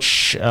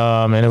coach,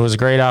 and it was a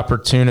great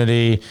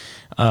opportunity.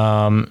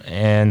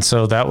 And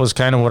so that was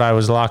kind of what I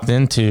was locked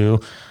into.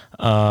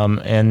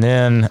 And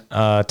then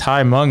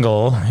Ty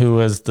Mungle, who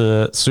was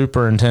the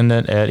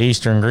superintendent at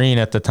Eastern Green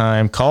at the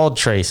time, called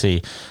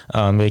Tracy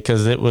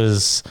because it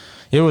was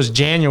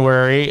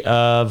January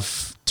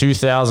of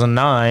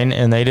 2009,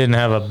 and they didn't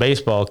have a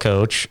baseball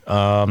coach.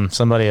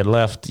 Somebody had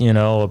left,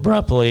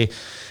 abruptly.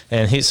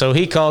 And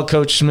he called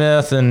Coach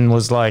Smith and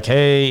was like,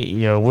 hey,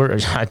 we're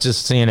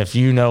just seeing if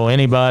you know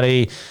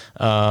anybody,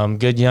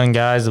 good young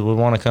guys that would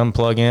want to come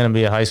plug in and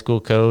be a high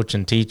school coach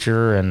and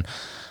teacher. And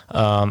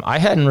I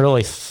hadn't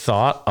really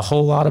thought a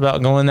whole lot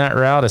about going that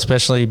route,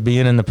 especially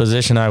being in the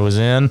position I was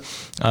in,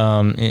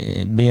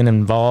 being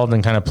involved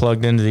and kind of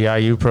plugged into the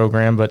IU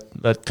program.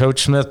 But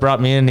Coach Smith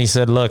brought me in and he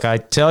said, look, I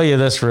tell you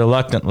this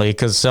reluctantly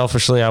because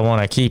selfishly I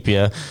want to keep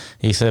you.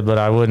 He said, but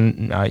I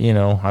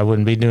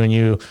wouldn't be doing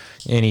you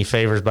any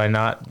favors by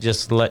not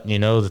just letting you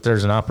know that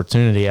there's an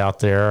opportunity out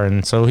there.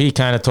 And so he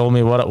kind of told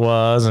me what it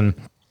was, and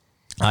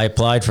I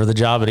applied for the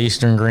job at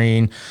Eastern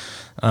Green.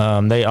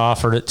 They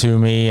offered it to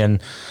me,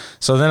 and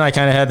so then I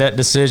kind of had that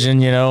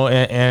decision,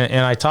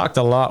 and I talked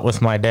a lot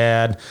with my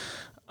dad,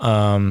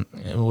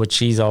 which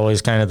he's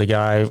always kind of the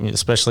guy,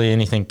 especially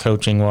anything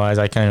coaching wise,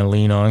 I kind of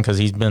lean on because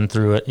he's been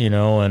through it,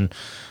 and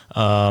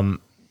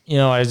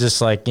I was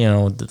just like,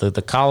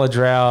 the college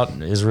route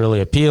is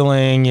really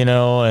appealing,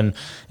 and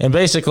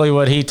basically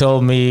what he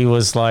told me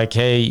was like,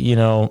 hey,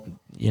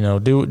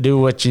 do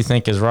what you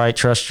think is right.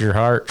 Trust your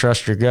heart,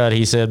 trust your gut.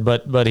 He said,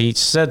 but he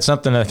said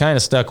something that kind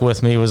of stuck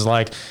with me was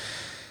like,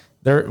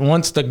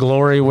 once the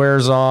glory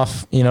wears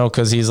off,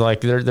 cause he's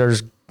like,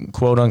 there's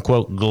quote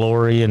unquote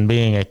glory in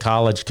being a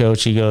college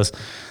coach. He goes,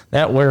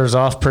 that wears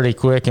off pretty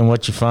quick. And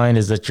what you find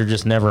is that you're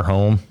just never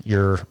home.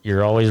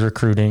 You're always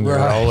recruiting. You're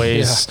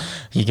always,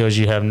 he goes,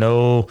 you have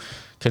no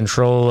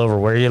control over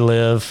where you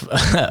live,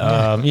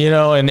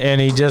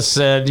 and he just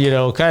said,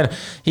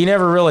 he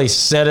never really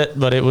said it,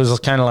 but it was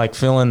kind of like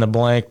fill in the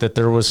blank that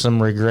there was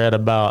some regret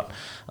about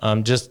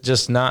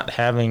just not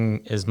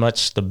having as much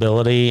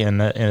stability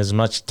and as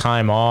much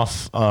time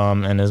off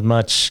and as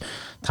much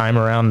time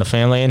around the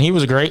family. And he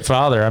was a great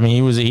father. I mean,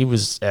 he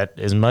was at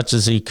as much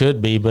as he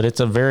could be, but it's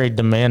a very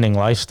demanding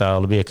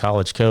lifestyle to be a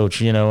college coach,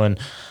 and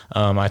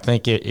I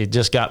think it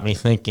just got me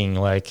thinking,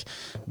 like,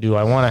 do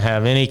I want to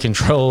have any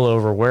control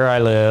over where I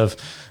live?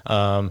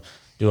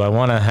 Do I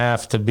want to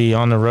have to be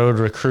on the road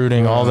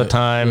recruiting all the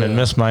time and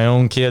miss my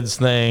own kids'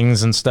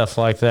 things and stuff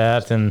like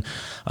that? And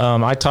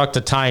I talked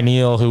to Ty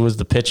Neal, who was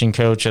the pitching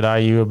coach at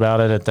IU, about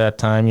it at that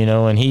time,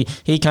 and he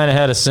kind of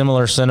had a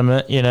similar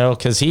sentiment,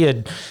 because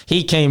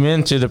he came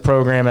into the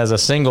program as a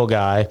single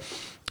guy.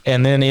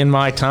 And then in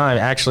my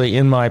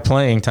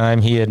playing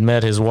time, he had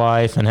met his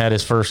wife and had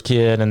his first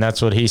kid. And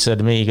that's what he said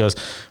to me. He goes,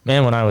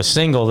 man, when I was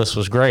single, this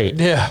was great.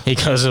 Yeah. He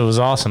goes, it was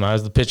awesome. I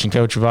was the pitching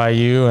coach of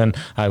IU and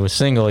I was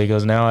single. He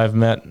goes, now I've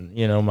met,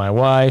 my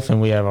wife and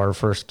we have our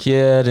first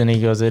kid. And he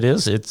goes,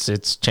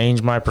 it's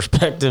changed my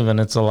perspective and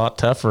it's a lot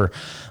tougher.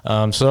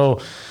 So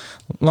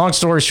long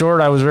story short,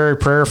 I was very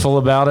prayerful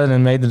about it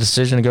and made the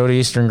decision to go to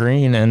Eastern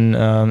Green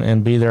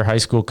and be their high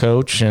school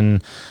coach.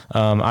 And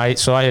I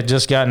had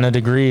just gotten a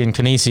degree in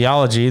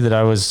kinesiology that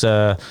I was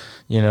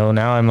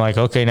now I'm like,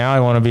 okay, now I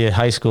want to be a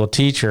high school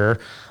teacher.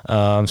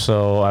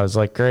 So I was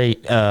like,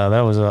 great.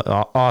 That was an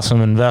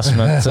awesome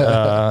investment.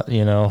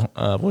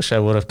 Wish I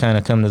would have kind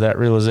of come to that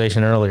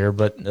realization earlier,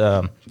 but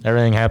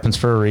everything happens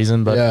for a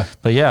reason. But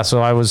yeah,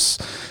 so I was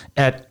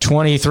at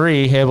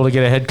 23 able to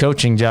get a head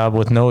coaching job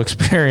with no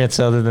experience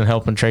other than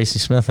helping Tracy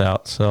Smith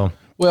out. So,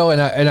 well,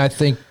 and I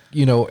think,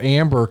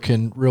 Amber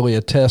can really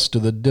attest to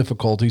the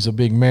difficulties of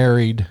being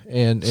married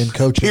and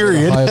coaching.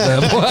 Period. At a high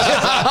level.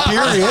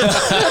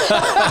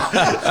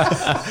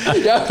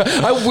 Period.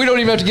 Yeah, we don't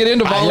even have to get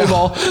into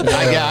volleyball.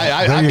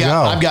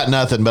 I've got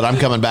nothing, but I'm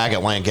coming back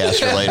at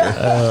Lancaster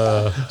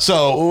later.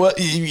 So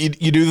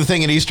you do the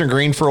thing at Eastern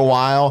Green for a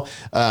while.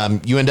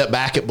 You end up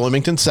back at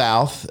Bloomington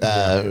South,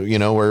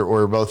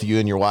 where both you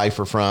and your wife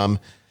are from.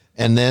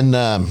 And then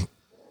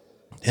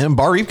and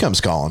Barr Reeve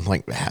comes calling.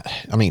 Like,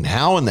 I mean,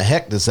 how in the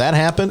heck does that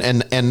happen?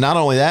 And not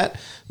only that,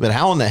 but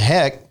how in the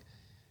heck,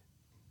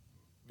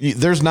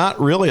 there's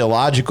not really a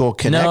logical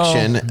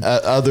connection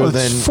other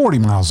than 40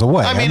 miles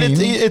away. I mean,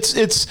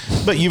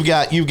 it's but you've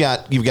got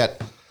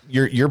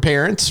your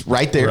parents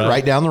right there,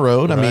 right down the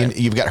road. I mean,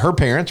 you've got her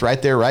parents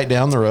right there, right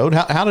down the road.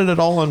 How did it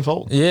all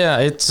unfold? Yeah,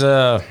 it's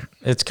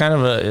kind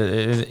of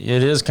it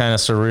is kind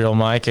of surreal,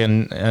 Mike.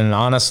 And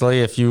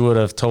honestly, if you would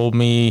have told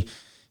me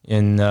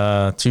in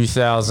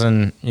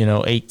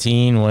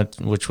 2018,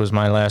 which was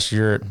my last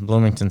year at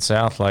Bloomington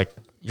South, like,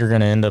 you're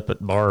going to end up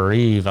at Barr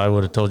Reeve, I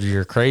would have told you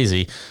you're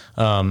crazy.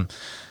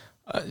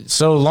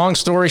 So long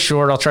story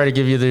short, I'll try to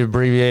give you the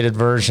abbreviated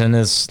version.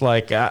 Is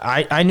like,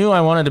 I knew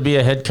I wanted to be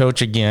a head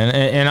coach again.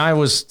 And I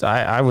was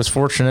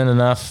fortunate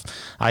enough.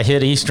 I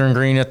hit Eastern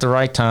Green at the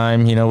right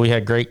time. We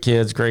had great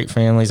kids, great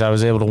families. I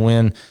was able to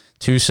win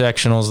 2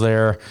 sectionals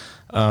there.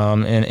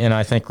 And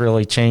I think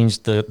really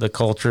changed the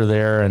culture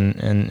there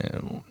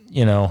and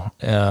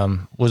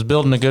was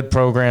building a good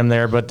program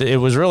there, but it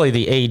was really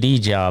the AD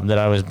job that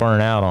I was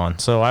burnt out on.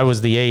 So I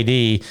was the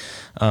AD.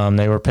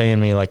 They were paying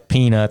me like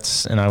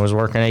peanuts and I was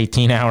working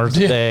 18 hours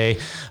a day.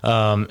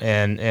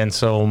 And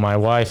so my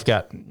wife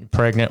got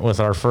pregnant with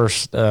our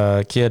first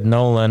kid,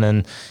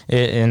 Nolan.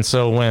 And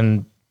so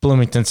when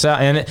Bloomington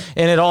South, and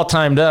it all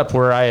timed up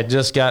where I had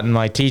just gotten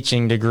my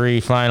teaching degree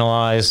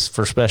finalized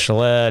for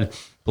special ed.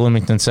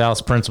 Bloomington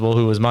South's principal,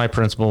 who was my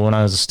principal when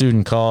I was a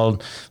student,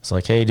 called. It's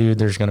like, hey, dude,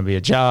 there's going to be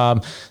a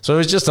job. So it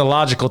was just a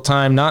logical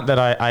time. Not that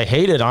I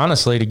hated,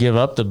 honestly, to give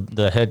up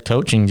the head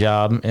coaching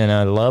job, and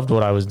I loved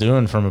what I was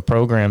doing from a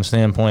program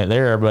standpoint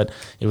there, but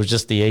it was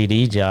just the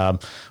AD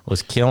job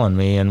was killing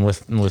me. And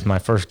with my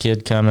first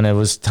kid coming, it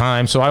was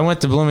time. So I went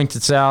to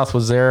Bloomington South,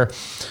 was there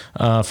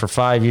for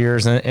 5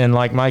 years. And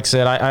like Mike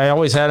said, I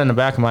always had in the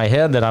back of my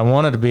head that I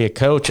wanted to be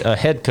a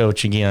head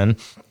coach again.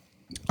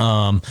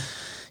 But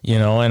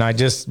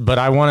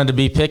I wanted to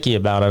be picky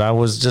about it. I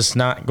was just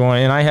not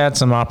going, and I had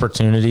some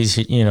opportunities,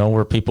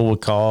 where people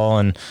would call,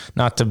 and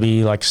not to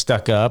be like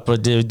stuck up,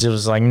 but it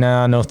was like,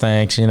 nah, no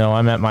thanks.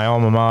 I'm at my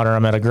alma mater.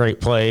 I'm at a great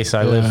place.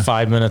 I live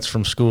 5 minutes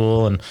from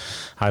school, and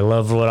I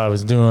loved what I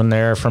was doing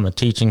there from a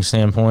teaching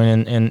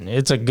standpoint. And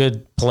it's a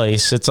good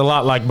place. It's a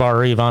lot like Barr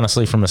Reeve,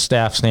 honestly, from a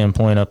staff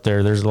standpoint up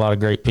there. There's a lot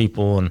of great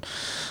people. And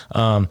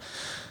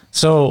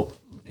so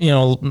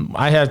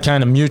I had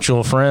kind of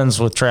mutual friends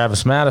with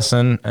Travis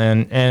Madison,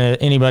 and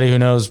anybody who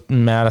knows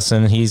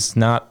Madison, he's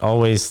not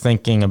always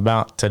thinking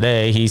about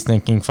today. He's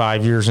thinking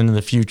 5 years into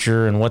the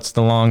future and what's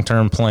the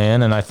long-term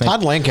plan. And I think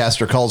Todd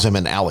Lancaster calls him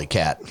an alley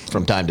cat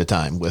from time to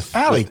time. Was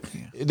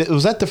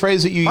that the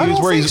phrase that you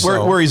use?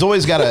 Where he's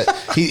always got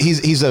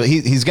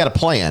he's got a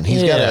plan.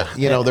 He's got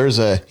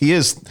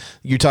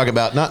you talk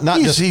about not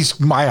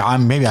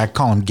maybe I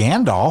call him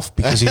Gandalf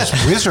because he's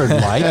wizard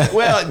like.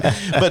 Well,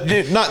 but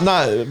not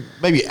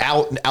maybe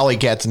alley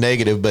cat's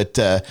negative, but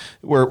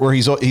where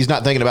he's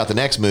not thinking about the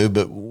next move,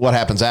 but what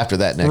happens after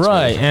that next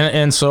right. move.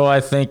 And so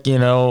I think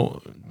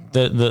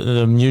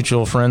the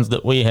mutual friends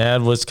that we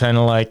had was kind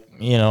of like,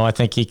 I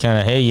think he kind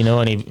of, hey,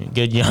 any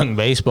good young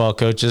baseball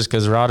coaches,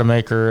 because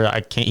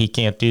Rodemaker, he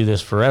can't do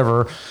this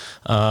forever.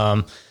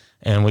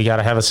 And we got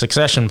to have a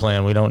succession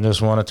plan. We don't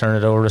just want to turn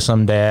it over to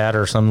some dad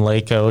or some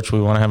lay coach. We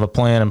want to have a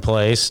plan in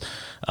place.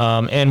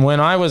 And when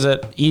I was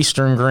at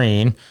Eastern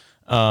Green,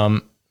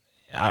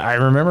 I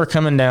remember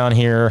coming down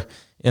here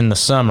in the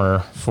summer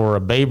for a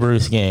Babe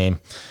Ruth game.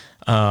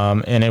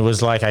 And it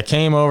was like I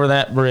came over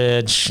that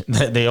bridge,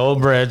 the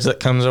old bridge that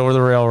comes over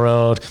the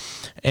railroad,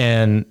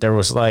 and there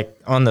was like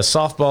on the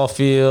softball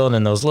field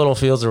and those little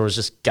fields, there was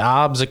just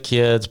gobs of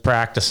kids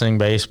practicing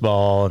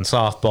baseball and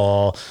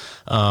softball,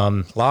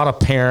 a lot of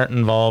parent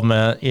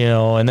involvement,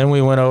 and then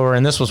we went over,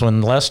 and this was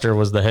when Lester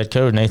was the head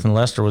coach. Nathan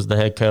Lester was the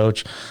head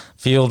coach.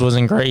 Field was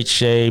in great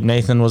shape.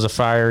 Nathan was a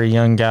fiery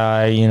young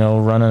guy,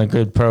 running a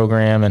good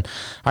program. And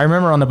I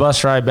remember on the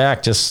bus ride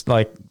back, just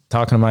like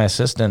talking to my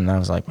assistant, and I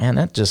was like, man,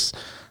 that's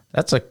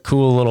a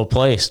cool little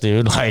place,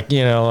 dude. Like,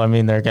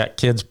 they got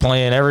kids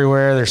playing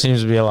everywhere. There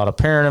seems to be a lot of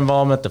parent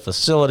involvement. The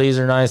facilities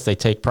are nice. They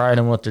take pride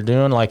in what they're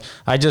doing. Like,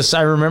 I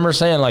remember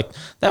saying, like,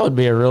 that would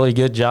be a really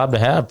good job to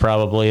have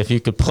probably if you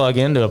could plug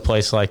into a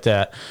place like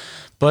that.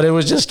 But it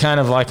was just kind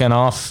of like an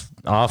off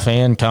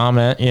offhand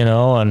comment,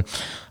 and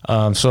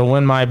so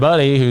when my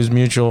buddy, who's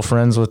mutual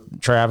friends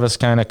with Travis,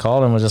 kind of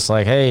called him, was just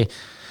like, hey,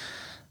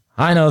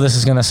 I know this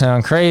is going to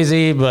sound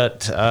crazy,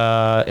 but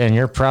and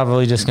you're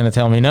probably just going to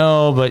tell me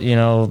no, but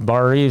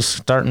Barr Reeve's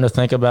starting to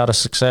think about a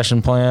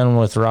succession plan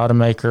with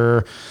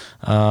Rodemaker,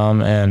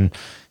 and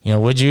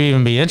would you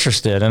even be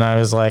interested? And I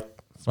was like,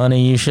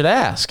 funny you should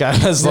ask. I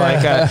was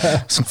like,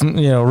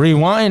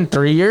 rewind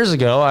 3 years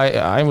ago,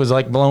 I was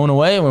like blown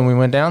away when we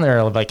went down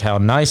there, like how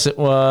nice it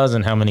was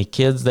and how many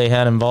kids they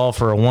had involved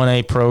for a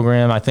 1A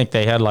program. I think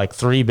they had like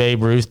 3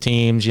 Babe Ruth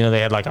teams. They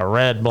had like a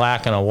red,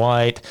 black, and a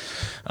white.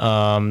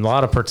 A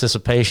lot of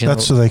participation.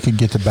 That's so they could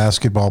get to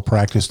basketball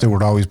practice. There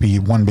would alys be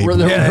one baby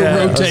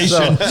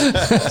rotation.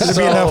 There'd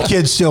be enough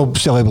kids still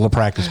able to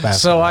practice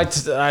basketball.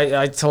 So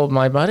I told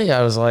my buddy,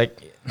 I was like,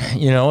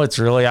 it's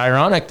really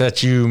ironic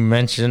that you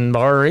mentioned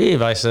Barr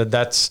Reeve. I said,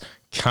 that's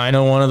kind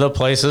of one of the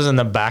places in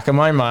the back of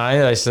my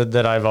mind. I said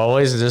that I've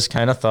always just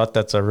kind of thought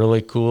that's a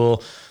really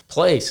cool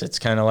place. It's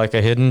kind of like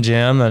a hidden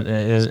gem that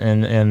is,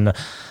 and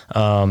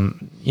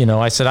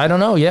I said, I don't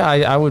know. Yeah,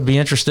 I would be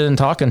interested in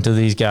talking to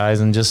these guys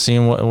and just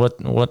seeing what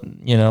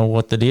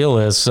the deal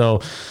is.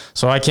 So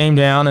I came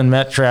down and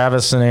met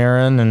Travis and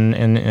Aaron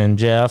and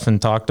Jeff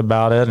and talked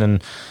about it.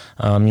 And,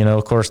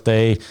 of course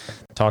they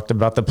talked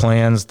about the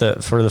plans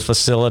for the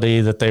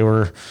facility that they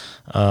were,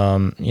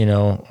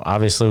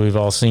 obviously we've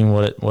all seen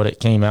what it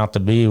came out to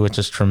be, which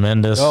is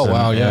tremendous. Oh,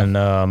 wow.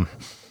 Yeah.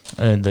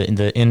 And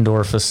the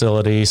indoor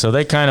facility. So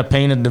they kind of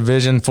painted the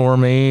vision for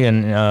me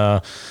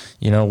and,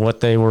 what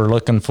they were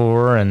looking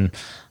for. And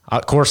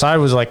of course I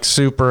was like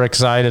super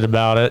excited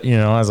about it.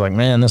 I was like,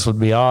 man, this would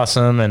be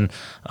awesome. And,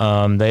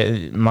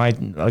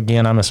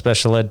 again, I'm a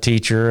special ed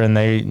teacher and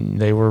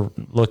they were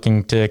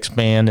looking to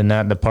expand in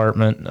that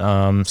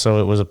department. So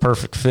it was a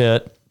perfect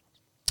fit.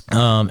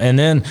 And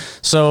then,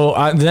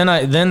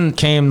 I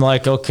came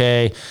like,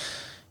 okay,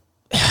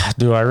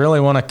 do I really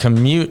want to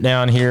commute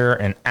down here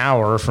an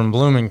hour from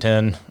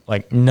Bloomington?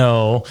 Like,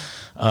 no,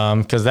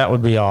 because that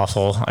would be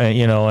awful,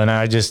 and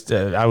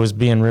I was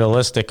being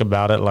realistic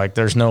about it. Like,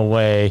 there's no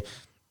way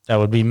that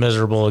would be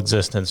miserable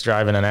existence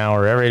driving an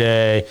hour every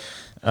day.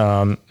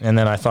 And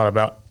then I thought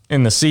about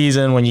in the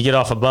season when you get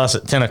off a bus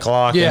at 10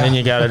 o'clock and then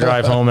you got to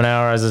drive home an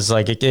hour. I was just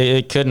like,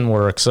 it couldn't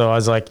work. So I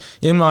was like,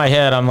 in my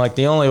head, I'm like,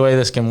 the only way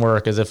this can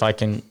work is if I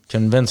can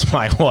convince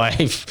my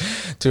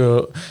wife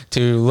to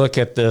look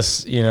at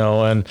this,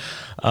 and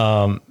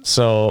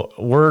so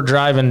we're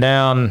driving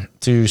down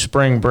to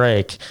spring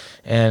break.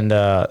 And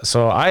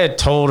so I had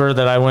told her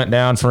that I went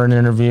down for an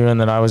interview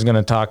and that I was going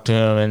to talk to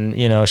him.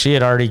 And, she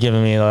had already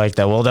given me like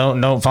that, well,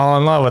 don't fall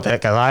in love with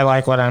it because I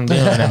like what I'm doing.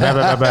 And blah,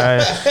 blah, blah,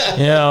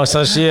 blah.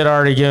 So she had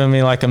already given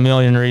me like a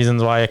million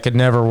reasons why it could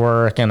never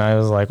work. And I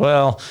was like,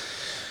 well,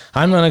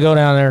 I'm going to go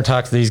down there and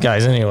talk to these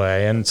guys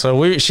anyway. And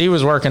so she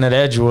was working at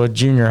Edgewood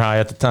Junior High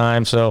at the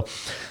time. So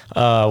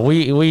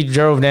we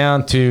drove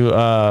down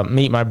to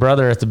meet my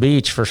brother at the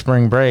beach for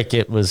spring break.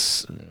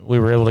 We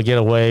were able to get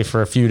away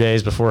for a few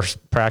days before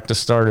practice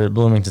started at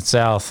Bloomington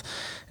South,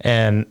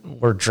 and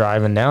we're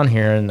driving down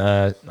here and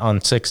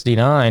on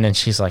 69, and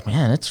she's like,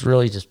 man, it's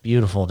really just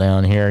beautiful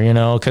down here,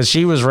 because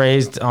she was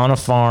raised on a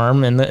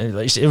farm in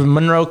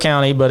Monroe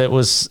County, but it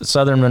was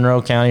southern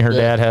Monroe County. Her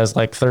dad has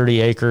like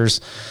 30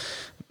 acres.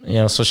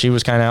 So she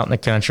was kind of out in the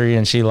country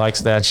and she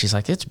likes that. She's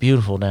like, it's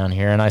beautiful down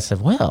here. And I said,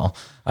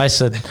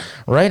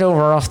 right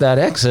over off that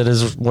exit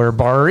is where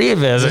Barr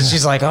Reeve is. And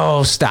she's like,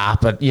 oh,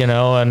 stop it,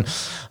 and,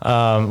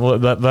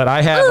 but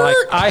I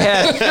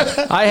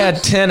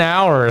had 10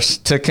 hours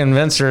to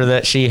convince her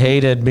that she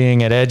hated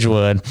being at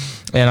Edgewood.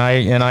 And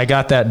I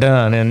got that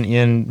done.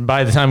 And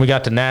by the time we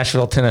got to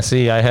Nashville,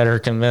 Tennessee, I had her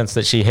convinced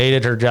that she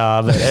hated her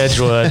job at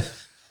Edgewood.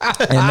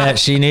 And that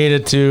she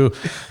needed to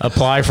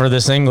apply for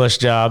this English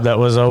job that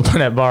was open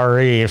at Barr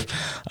Reeve.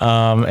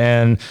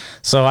 And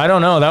so I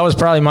don't know, that was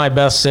probably my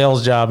best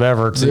sales job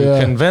ever to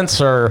convince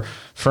her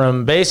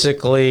from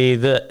basically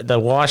the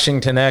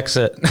Washington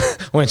exit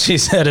when she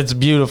said it's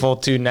beautiful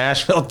to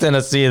Nashville,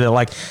 Tennessee, that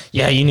like,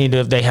 yeah, you need to,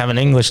 if they have an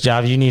English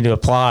job, you need to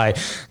apply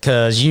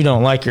because you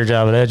don't like your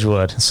job at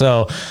Edgewood.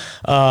 So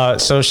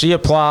she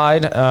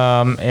applied,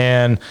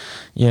 and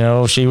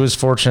she was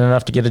fortunate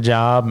enough to get a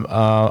job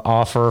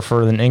offer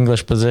for an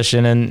English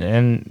position,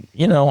 and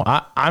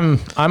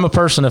I'm a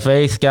person of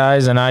faith,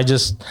 guys, and I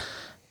just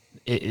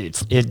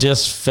it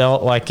just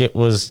felt like it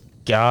was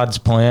God's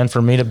plan for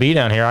me to be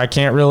down here. I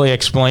can't really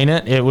explain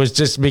it. It was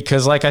just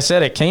because, like I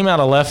said, it came out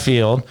of left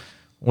field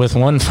with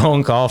one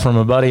phone call from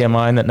a buddy of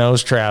mine that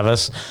knows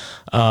Travis.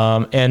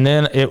 And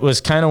then it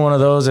was kind of one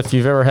of those, if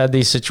you've ever had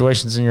these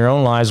situations in your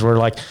own lives where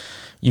like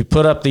you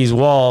put up these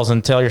walls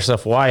and tell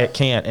yourself why it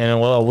can't.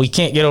 And well, we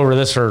can't get over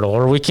this hurdle,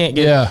 or we can't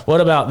get,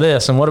 what about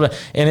this? And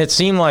and it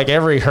seemed like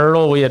every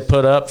hurdle we had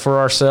put up for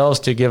ourselves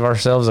to give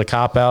ourselves a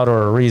cop out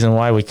or a reason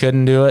why we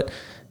couldn't do it.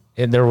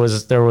 And there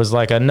was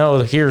like a no,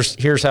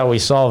 here's how we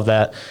solve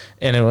that.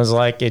 And it was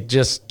like, it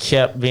just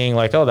kept being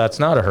like, oh, that's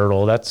not a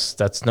hurdle.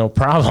 That's no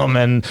problem.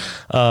 And,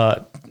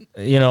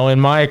 in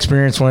my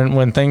experience,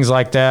 when things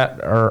like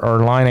that are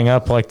lining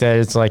up like that,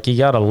 it's like you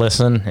got to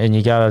listen and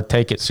you got to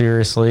take it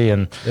seriously.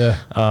 And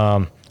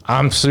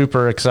I'm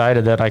super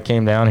excited that I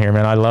came down here,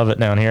 man. I love it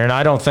down here. And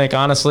I don't think,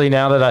 honestly,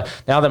 now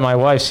that my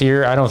wife's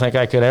here, I don't think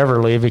I could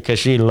ever leave, because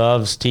she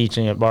loves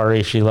teaching at Barr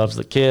Reeve. She loves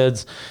the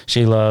kids.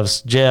 She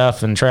loves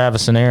Jeff and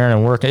Travis and Aaron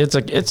and working.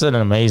 It's an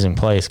amazing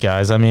place,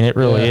 guys. I mean, it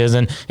really is.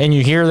 And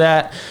you hear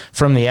that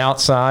from the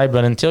outside,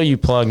 but until you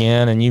plug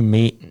in and you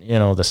meet,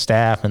 the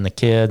staff and the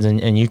kids,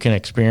 and you can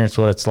experience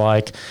what it's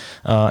like.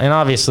 And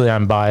obviously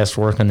I'm biased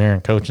working there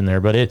and coaching there,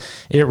 but it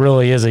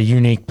really is a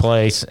unique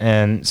place.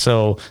 And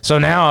so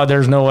now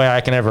there's no way I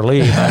can ever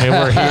leave. I mean,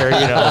 we're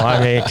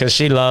here, because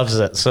she loves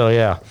it. So,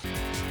 yeah.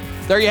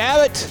 There you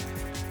have it.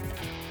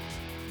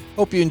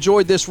 Hope you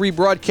enjoyed this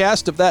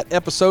rebroadcast of that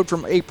episode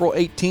from April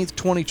 18th,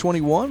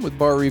 2021 with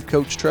Barr Reeve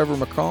coach Trevor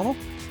McConnell.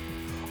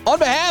 On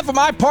behalf of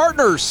my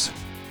partners,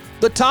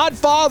 the Todd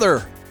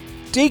father,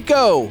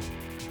 Deco,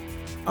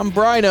 I'm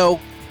Brino.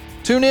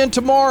 Tune in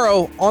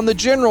tomorrow on The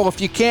General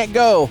if you can't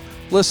go.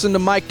 Listen to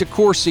Mike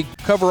DeCourcy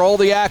cover all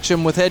the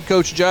action with head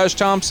coach Josh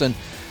Thompson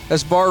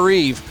as Barr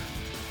Reeve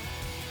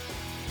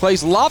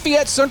plays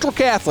Lafayette Central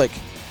Catholic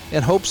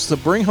and hopes to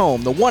bring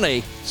home the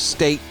 1A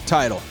state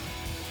title.